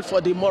augur well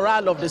for the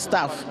morale of the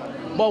staff.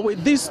 But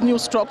with this new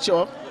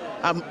structure,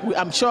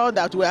 I'm sure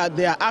that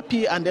they are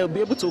happy and they'll be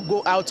able to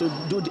go out to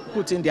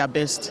put in their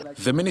best.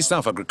 The Minister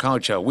of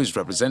Agriculture, who is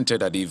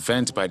represented at the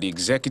event by the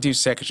Executive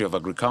Secretary of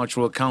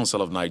Agricultural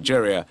Council of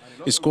Nigeria,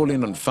 is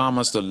calling on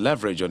farmers to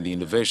leverage on the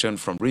innovation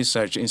from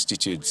research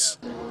institutes.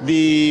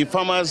 The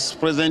farmers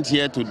present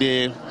here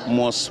today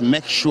must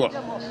make sure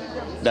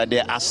that they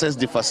access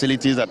the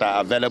facilities that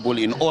are available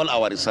in all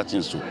our research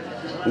institutes.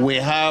 We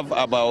have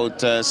about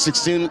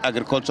 16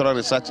 agricultural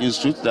research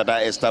institutes that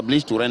are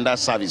established to render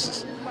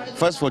services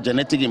first for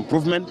genetic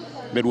improvement,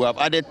 but we have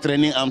added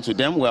training arm to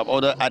them. We have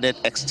also added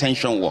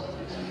extension work.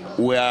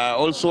 We are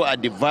also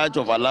at the verge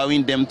of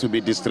allowing them to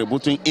be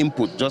distributing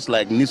input, just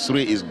like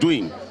NISRI is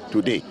doing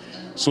today.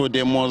 So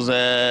they must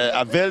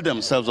avail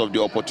themselves of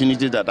the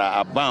opportunities that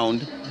are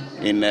abound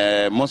in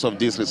most of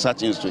these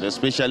research institutes,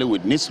 especially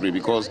with NISRI,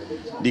 because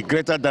the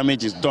greater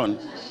damage is done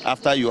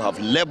after you have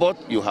labored,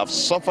 you have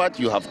suffered,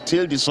 you have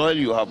tilled the soil,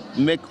 you have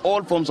made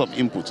all forms of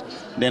input.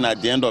 Then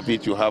at the end of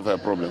it, you have a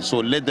problem. So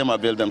let them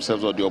avail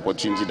themselves of the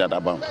opportunity that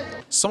abound.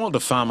 Some of the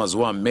farmers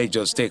who are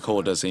major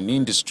stakeholders in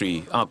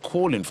industry are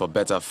calling for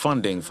better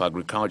funding for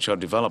agricultural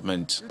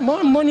development.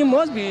 More money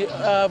must be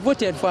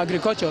voted for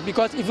agriculture,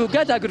 because if you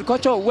get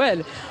agriculture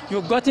well,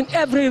 you've gotten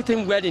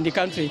everything well in the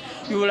country.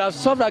 You will have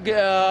solved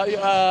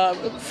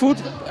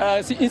food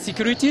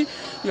insecurity.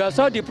 You have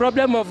solved the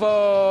problem of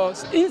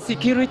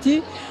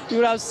insecurity. You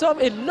will have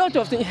solved a lot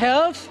of things,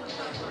 health,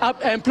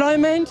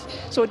 employment.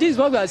 So this is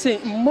what we are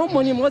saying. More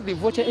money must be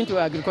voted into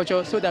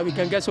agriculture so that we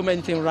can get so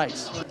many things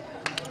right.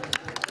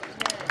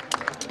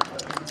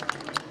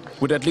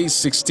 With at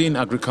least 16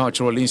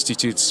 agricultural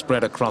institutes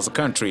spread across the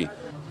country,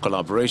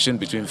 collaboration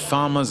between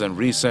farmers and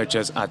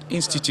researchers at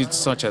institutes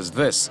such as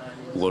this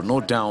will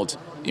no doubt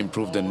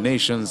improve the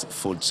nation's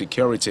food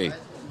security.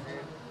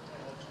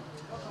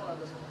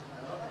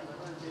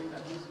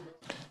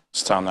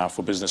 It's time now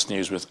for business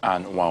news with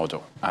Anne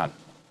Waldo. Anne.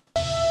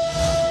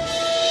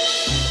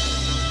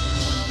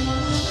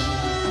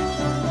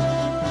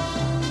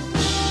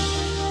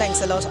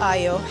 Thanks a lot,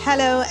 Ayo.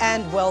 Hello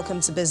and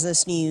welcome to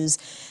Business News.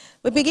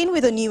 We begin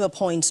with a new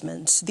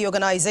appointment. The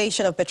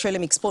Organization of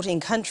Petroleum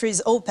Exporting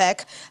Countries,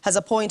 OPEC, has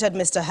appointed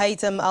Mr.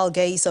 Haytham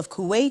Al-Ghais of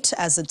Kuwait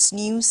as its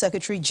new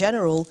Secretary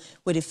General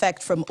with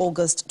effect from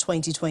August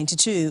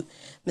 2022.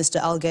 Mr.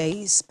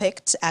 Al-Ghais,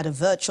 picked at a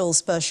virtual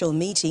special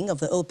meeting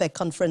of the OPEC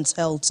conference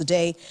held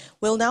today,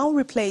 will now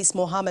replace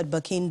Mohamed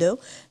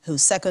Barkindo,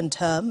 whose second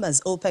term as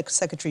OPEC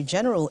Secretary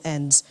General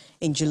ends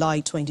in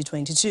July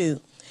 2022.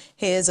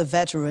 He is a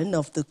veteran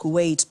of the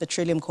Kuwait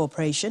Petroleum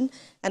Corporation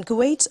and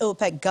Kuwait's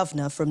OPEC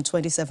governor from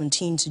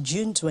 2017 to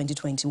June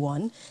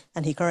 2021,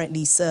 and he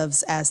currently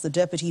serves as the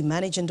Deputy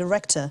Managing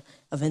Director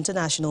of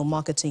International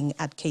Marketing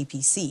at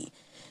KPC.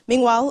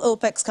 Meanwhile,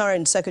 OPEC's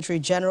current Secretary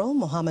General,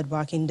 Mohamed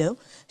Barkindo,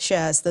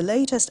 shares the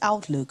latest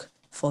outlook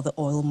for the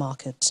oil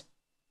market.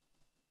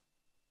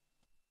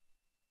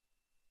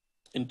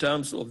 In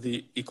terms of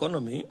the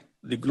economy,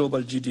 the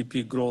global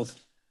GDP growth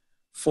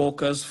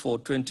forecast for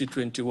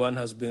 2021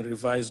 has been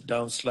revised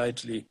down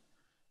slightly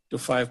to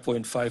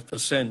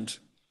 5.5%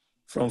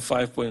 from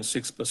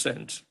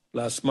 5.6%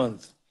 last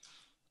month,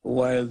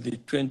 while the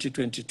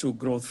 2022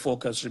 growth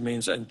forecast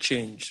remains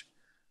unchanged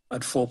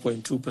at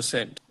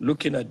 4.2%.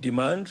 Looking at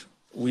demand,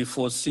 we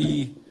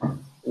foresee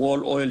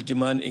world oil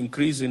demand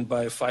increasing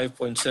by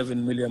 5.7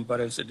 million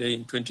barrels a day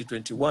in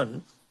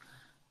 2021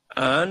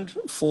 and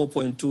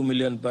 4.2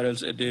 million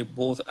barrels a day,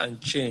 both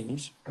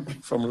unchanged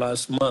from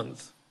last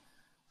month.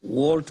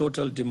 World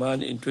total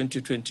demand in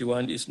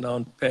 2021 is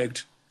now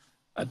pegged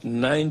at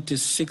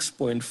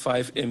 96.5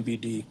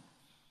 MBD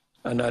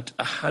and at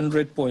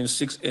 100.6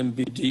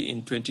 MBD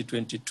in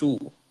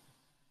 2022,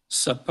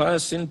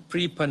 surpassing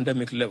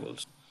pre-pandemic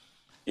levels.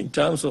 In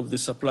terms of the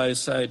supply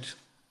side,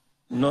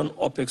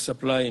 non-OPEC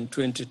supply in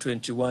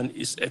 2021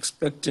 is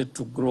expected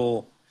to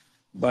grow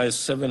by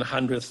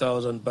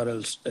 700,000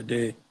 barrels a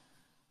day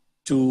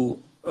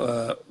to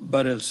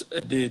average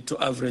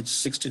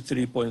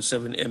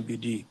 63.7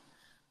 MBD.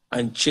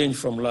 Unchanged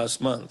from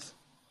last month.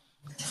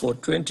 For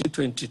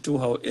 2022,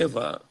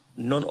 however,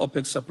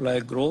 non-OPEC supply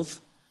growth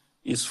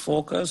is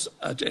forecast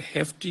at a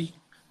hefty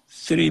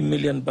 3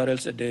 million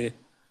barrels a day,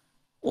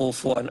 or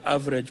for an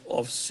average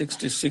of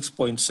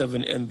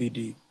 66.7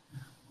 MBD,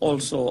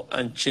 also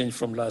unchanged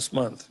from last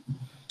month.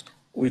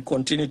 We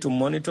continue to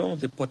monitor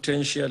the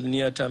potential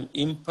near-term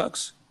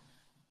impacts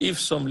if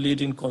some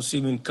leading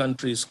consuming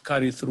countries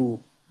carry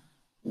through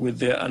with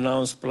their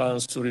announced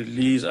plans to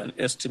release an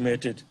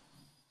estimated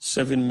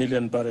 7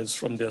 million barrels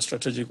from their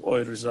strategic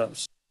oil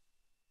reserves.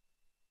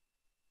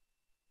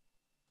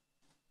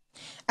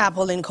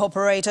 Apple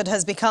Incorporated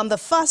has become the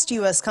first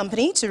U.S.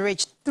 company to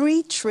reach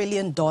 $3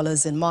 trillion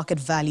in market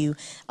value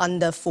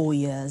under 4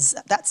 years.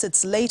 That's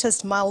its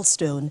latest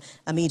milestone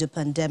amid a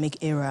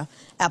pandemic era.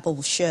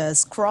 Apple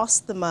shares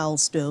crossed the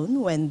milestone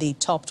when they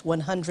topped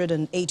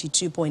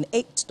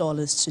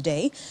 $182.8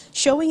 today,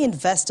 showing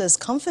investors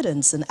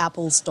confidence in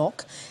Apple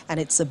stock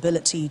and its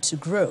ability to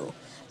grow.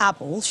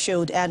 Apple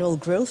showed annual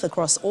growth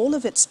across all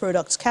of its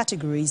product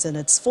categories in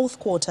its fourth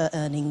quarter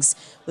earnings,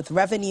 with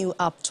revenue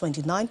up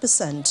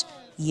 29%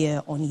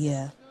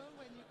 year-on-year.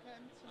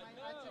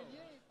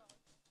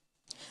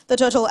 The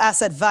total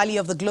asset value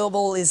of the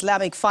global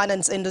Islamic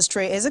finance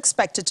industry is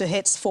expected to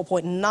hit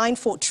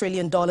 $4.94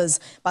 trillion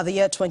by the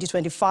year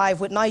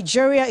 2025, with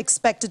Nigeria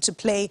expected to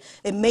play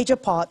a major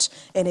part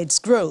in its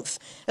growth.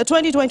 A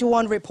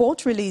 2021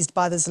 report released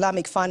by the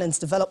Islamic Finance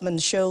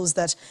Development shows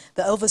that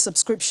the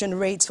oversubscription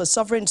rates for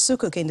sovereign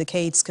sukuk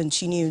indicates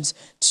continues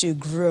to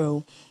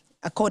grow.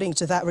 According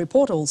to that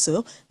report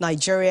also,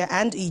 Nigeria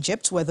and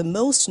Egypt were the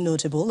most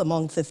notable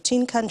among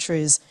 15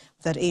 countries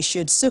that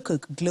issued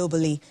sukuk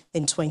globally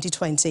in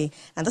 2020,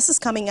 and this is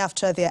coming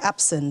after their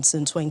absence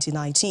in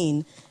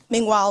 2019.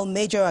 Meanwhile,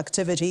 major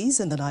activities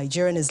in the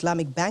Nigerian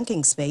Islamic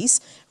banking space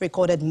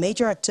recorded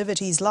major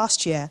activities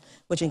last year,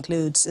 which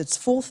includes its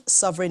fourth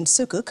sovereign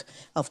sukuk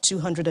of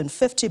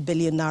 250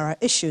 billion naira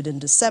issued in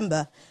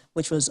December,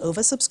 which was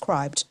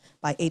oversubscribed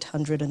by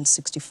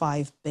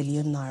 865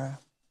 billion naira.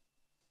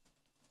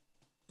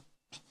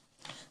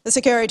 The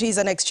Securities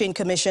and Exchange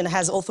Commission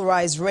has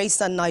authorized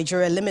Rayson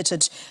Nigeria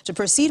Limited to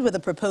proceed with the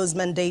proposed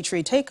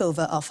mandatory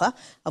takeover offer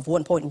of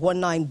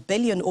 1.19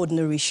 billion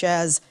ordinary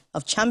shares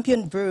of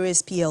Champion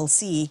Breweries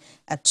PLC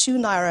at 2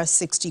 naira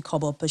 60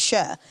 kobo per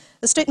share.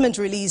 The statement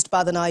released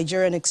by the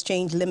Nigerian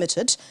Exchange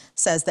Limited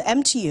says the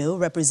MTO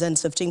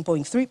represents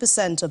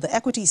 15.3% of the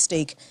equity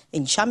stake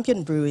in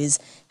Champion Breweries,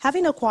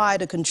 having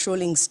acquired a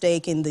controlling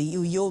stake in the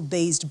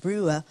Uyo-based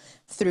brewer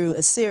through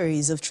a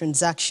series of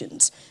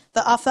transactions.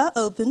 The offer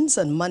opens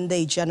on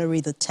Monday,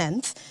 January the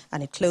 10th,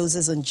 and it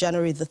closes on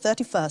January the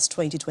 31st,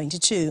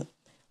 2022.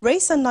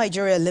 Rayson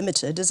Nigeria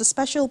Limited is a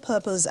special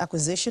purpose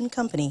acquisition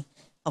company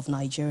of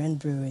Nigerian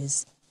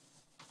breweries.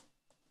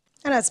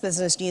 And that's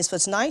business news for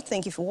tonight.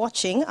 Thank you for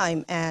watching.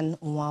 I'm Anne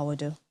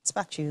Nwawado. It's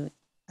back to you,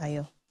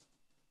 Ayo.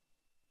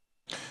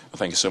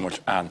 Thank you so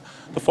much, Anne.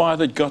 The fire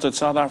that gutted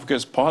South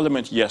Africa's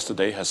parliament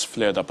yesterday has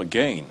flared up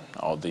again.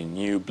 The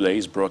new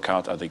blaze broke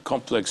out at the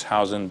complex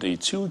housing the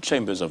two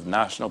chambers of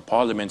National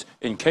Parliament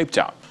in Cape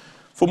Town.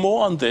 For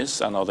more on this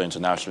and other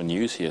international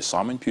news, here's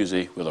Simon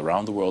Pusey with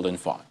Around the World in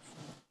 5.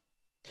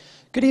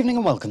 Good evening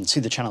and welcome to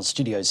the Channel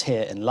Studios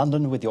here in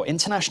London with your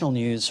international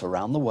news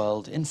around the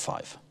world in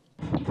 5.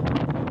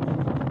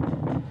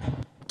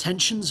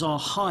 Tensions are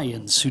high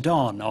in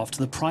Sudan after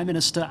the Prime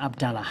Minister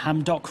Abdallah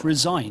Hamdok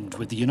resigned,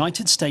 with the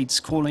United States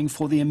calling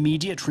for the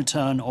immediate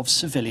return of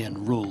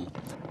civilian rule.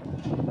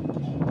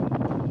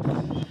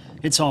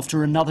 It's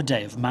after another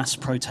day of mass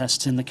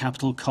protests in the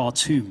capital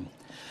Khartoum.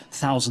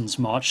 Thousands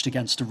marched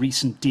against a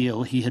recent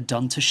deal he had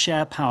done to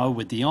share power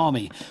with the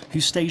army, who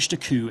staged a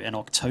coup in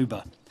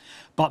October.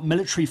 But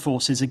military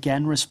forces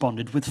again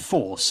responded with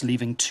force,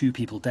 leaving 2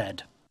 people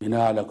dead. In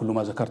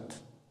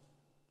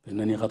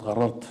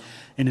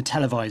a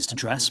televised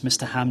address,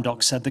 Mr.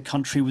 Hamdok said the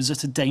country was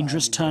at a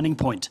dangerous turning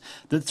point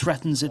that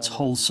threatens its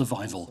whole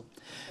survival.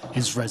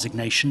 His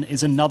resignation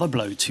is another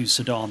blow to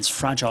Sudan's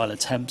fragile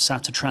attempts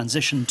at a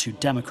transition to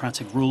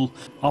democratic rule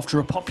after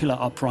a popular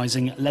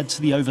uprising led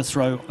to the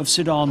overthrow of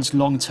Sudan's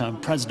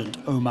long-term president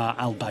Omar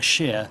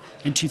al-Bashir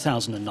in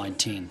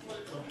 2019.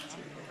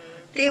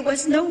 There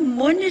was no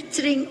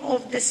monitoring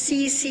of the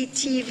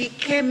CCTV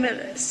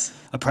cameras.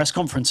 A press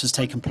conference has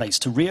taken place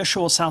to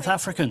reassure South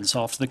Africans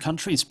after the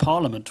country's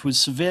parliament was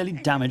severely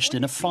damaged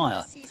in a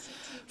fire.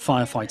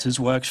 Firefighters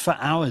worked for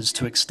hours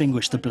to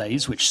extinguish the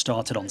blaze, which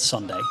started on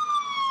Sunday.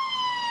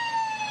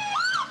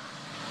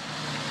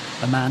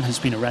 A man has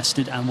been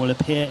arrested and will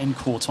appear in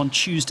court on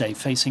Tuesday,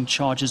 facing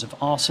charges of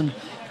arson,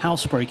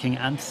 housebreaking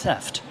and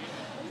theft.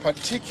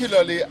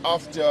 Particularly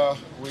after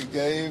we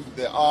gave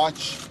the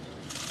Arch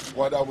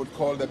what I would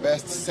call the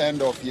best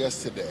send-off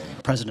yesterday.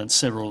 President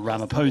Cyril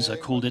Ramaphosa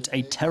called it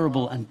a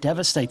terrible and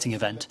devastating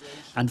event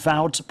and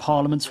vowed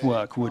Parliament's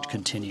work would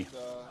continue.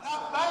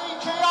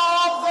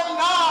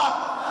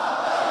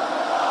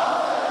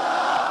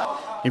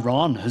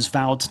 Iran has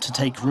vowed to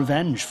take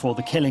revenge for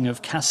the killing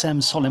of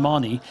Qasem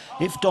Soleimani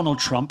if Donald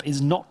Trump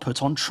is not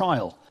put on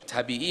trial.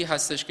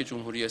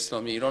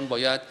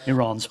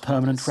 Iran's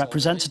permanent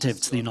representative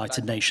to the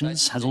United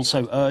Nations has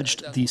also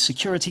urged the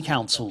Security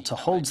Council to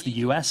hold the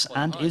US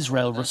and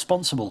Israel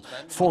responsible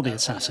for the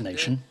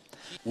assassination.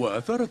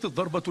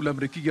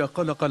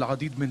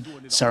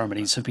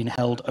 Ceremonies have been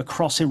held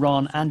across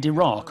Iran and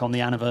Iraq on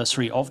the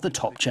anniversary of the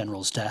top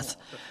general's death.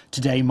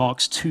 Today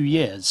marks 2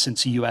 years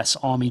since a US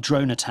Army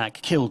drone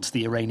attack killed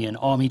the Iranian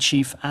army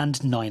chief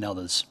and 9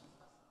 others.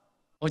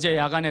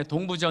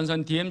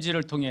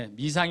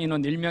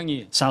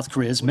 South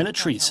Korea's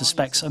military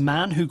suspects a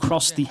man who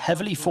crossed the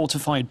heavily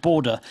fortified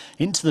border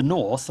into the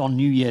north on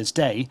New Year's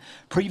Day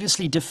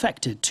previously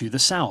defected to the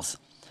south.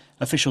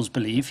 Officials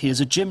believe he is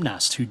a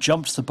gymnast who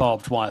jumped the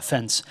barbed wire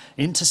fence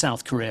into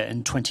South Korea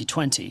in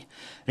 2020.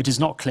 It is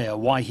not clear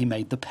why he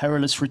made the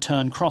perilous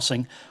return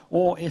crossing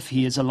or if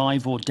he is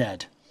alive or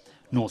dead.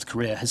 North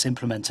Korea has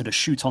implemented a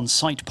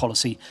shoot-on-sight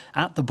policy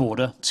at the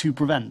border to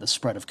prevent the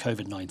spread of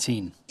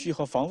COVID-19.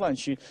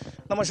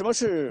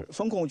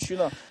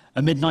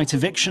 A midnight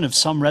eviction of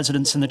some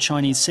residents in the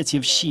Chinese city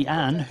of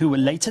Xi'an, who were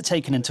later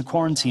taken into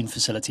quarantine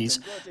facilities,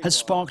 has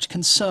sparked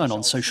concern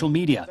on social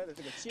media.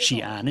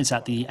 Xi'an is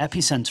at the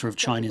epicenter of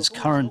China's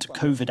current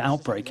COVID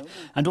outbreak,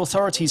 and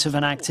authorities have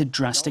enacted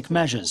drastic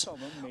measures.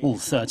 All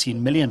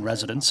 13 million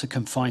residents are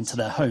confined to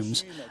their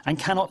homes and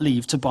cannot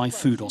leave to buy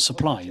food or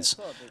supplies.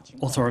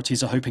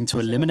 Authorities are hoping to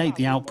eliminate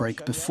the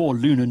outbreak before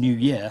Lunar New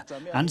Year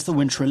and the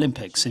Winter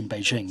Olympics in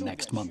Beijing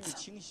next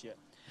month.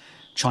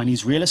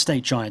 Chinese real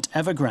estate giant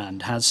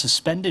Evergrande has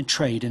suspended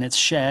trade in its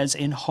shares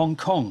in Hong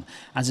Kong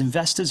as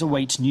investors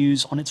await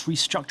news on its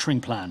restructuring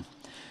plan.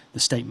 The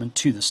statement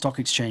to the stock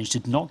exchange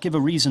did not give a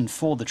reason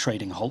for the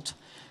trading halt.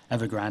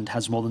 Evergrande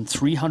has more than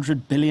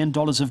 $300 billion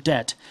of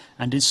debt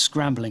and is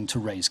scrambling to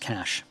raise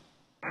cash.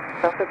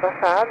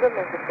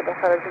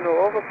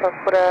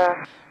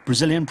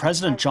 Brazilian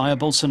President Jair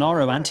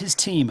Bolsonaro and his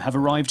team have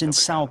arrived in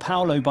Sao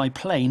Paulo by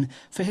plane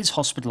for his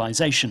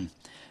hospitalization.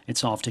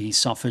 It's after he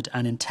suffered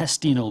an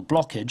intestinal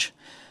blockage.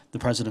 The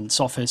president's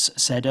office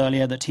said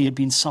earlier that he had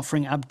been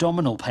suffering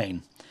abdominal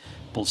pain.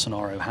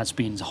 Bolsonaro has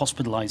been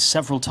hospitalized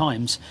several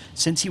times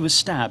since he was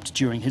stabbed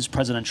during his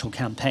presidential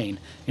campaign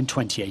in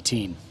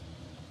 2018.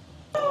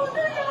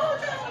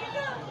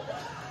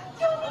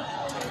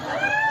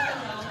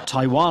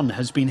 Taiwan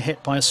has been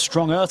hit by a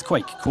strong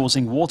earthquake,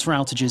 causing water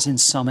outages in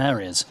some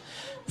areas.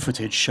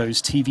 Footage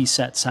shows TV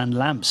sets and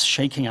lamps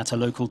shaking at a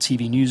local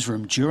TV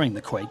newsroom during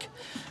the quake.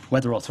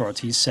 Weather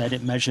authorities said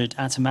it measured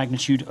at a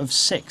magnitude of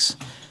 6.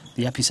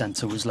 The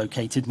epicenter was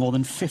located more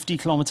than 50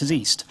 kilometers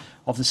east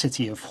of the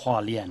city of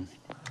Hualien.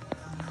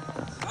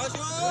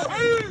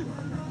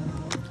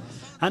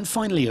 And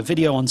finally, a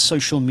video on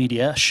social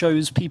media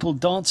shows people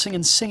dancing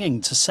and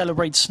singing to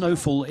celebrate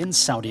snowfall in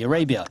Saudi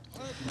Arabia.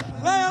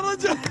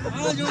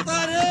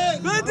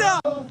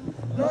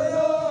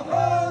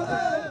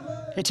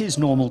 It is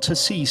normal to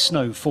see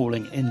snow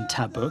falling in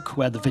Tabuk,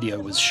 where the video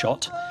was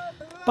shot.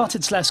 But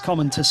it's less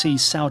common to see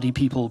Saudi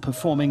people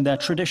performing their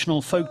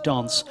traditional folk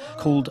dance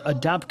called a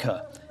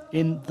dabka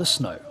in the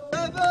snow.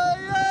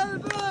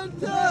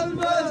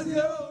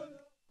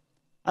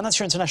 And that's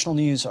your international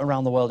news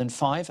around the world in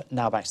 5.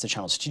 Now back to the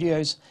Channel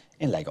Studios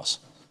in Lagos.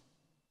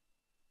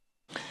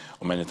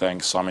 Well, many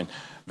thanks, Simon.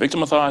 Victor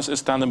Matthias is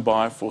standing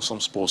by for some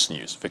sports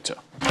news. Victor.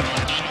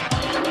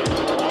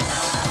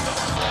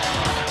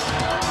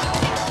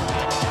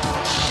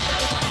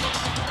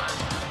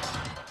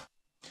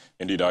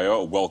 Indeed,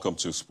 Aya, welcome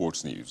to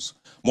Sports News.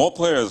 More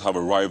players have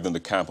arrived in the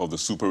camp of the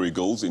Super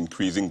Eagles,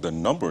 increasing the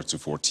number to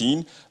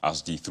 14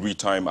 as the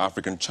three-time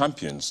African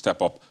champions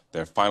step up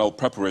their final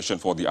preparation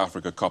for the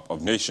Africa Cup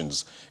of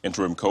Nations.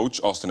 Interim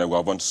coach Austin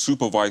Eguavoen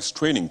supervised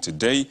training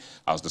today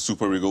as the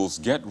Super Eagles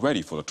get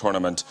ready for the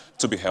tournament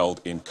to be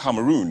held in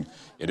Cameroon.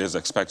 It is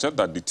expected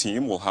that the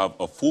team will have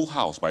a full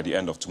house by the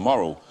end of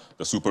tomorrow.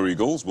 The Super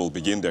Eagles will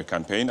begin their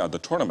campaign at the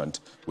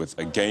tournament with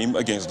a game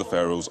against the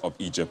Pharaohs of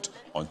Egypt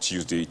on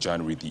Tuesday,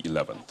 January the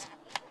 11th.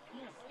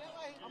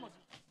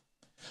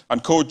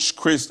 And coach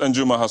Chris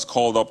Njuma has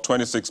called up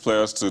 26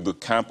 players to the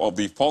camp of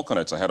the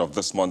Falconets ahead of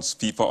this month's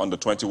FIFA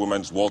Under-20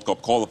 Women's World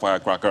Cup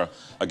qualifier cracker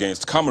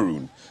against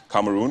Cameroon.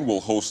 Cameroon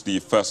will host the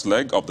first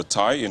leg of the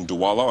tie in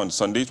Douala on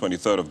Sunday,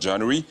 23rd of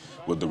January,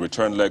 with the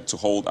return leg to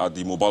hold at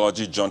the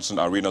Mobolaji Johnson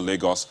Arena,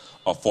 Lagos,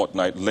 a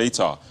fortnight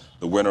later.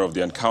 The winner of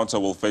the encounter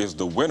will face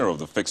the winner of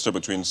the fixture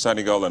between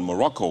Senegal and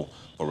Morocco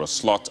for a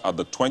slot at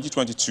the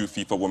 2022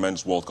 FIFA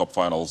Women's World Cup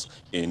finals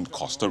in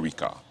Costa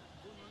Rica.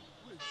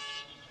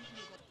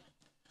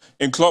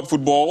 In club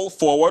football,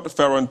 forward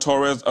Ferran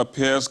Torres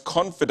appears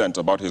confident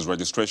about his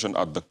registration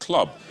at the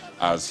club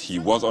as he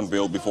was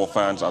unveiled before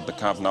fans at the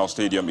Camp Nou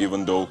Stadium,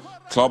 even though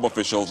club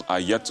officials are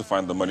yet to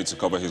find the money to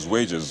cover his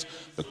wages.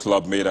 The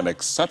club made an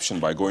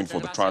exception by going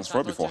for the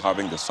transfer before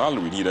having the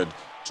salary needed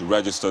to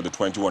register the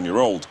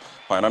 21-year-old.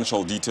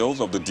 Financial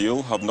details of the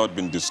deal have not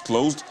been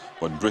disclosed,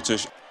 but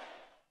British.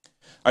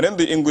 And in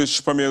the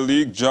English Premier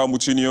League, João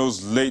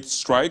Moutinho's late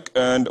strike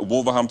earned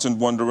Wolverhampton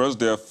Wanderers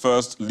their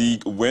first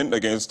league win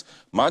against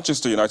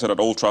Manchester United at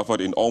Old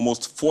Trafford in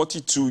almost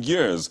 42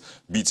 years,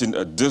 beating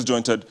a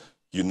disjointed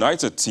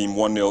United team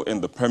 1-0 in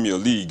the Premier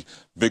League.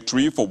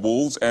 Victory for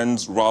Wolves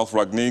ends Ralph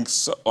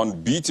Rangnick's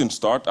unbeaten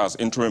start as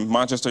interim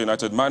Manchester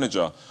United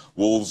manager.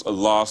 Wolves'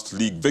 last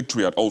league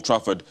victory at Old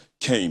Trafford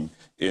came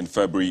in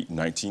February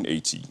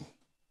 1980.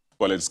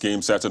 Well, it's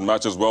game, set, and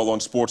match as well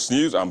on Sports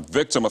News. I'm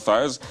Victor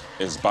Matthias.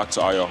 Is back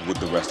to Aya with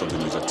the rest of the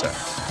news at 10.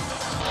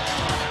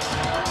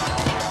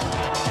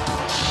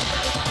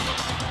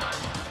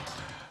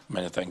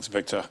 Many thanks,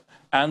 Victor.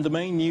 And the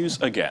main news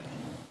again.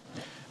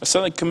 A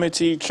Senate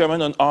Committee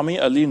Chairman on Army,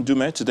 Ali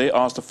Ndume, today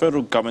asked the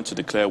federal government to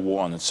declare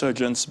war on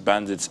insurgents,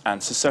 bandits,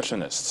 and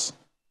secessionists.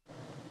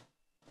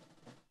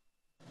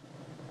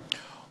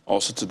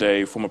 Also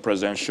today, former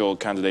presidential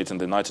candidate in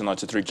the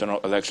 1993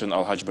 general election,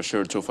 Alhaji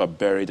Bashir Tofa,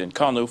 buried in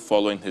Kano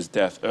following his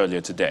death earlier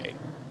today.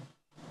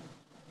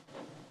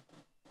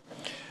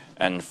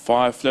 And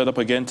fire flared up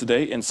again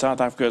today in South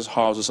Africa's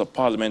Houses of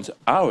Parliament,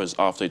 hours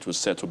after it was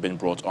said to have been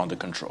brought under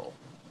control.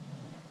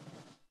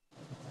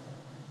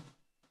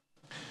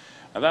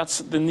 And that's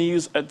the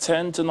news at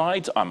 10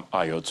 tonight. I'm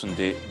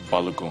Ayotunde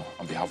Balogun.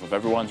 On behalf of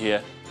everyone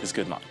here, it's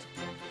good night.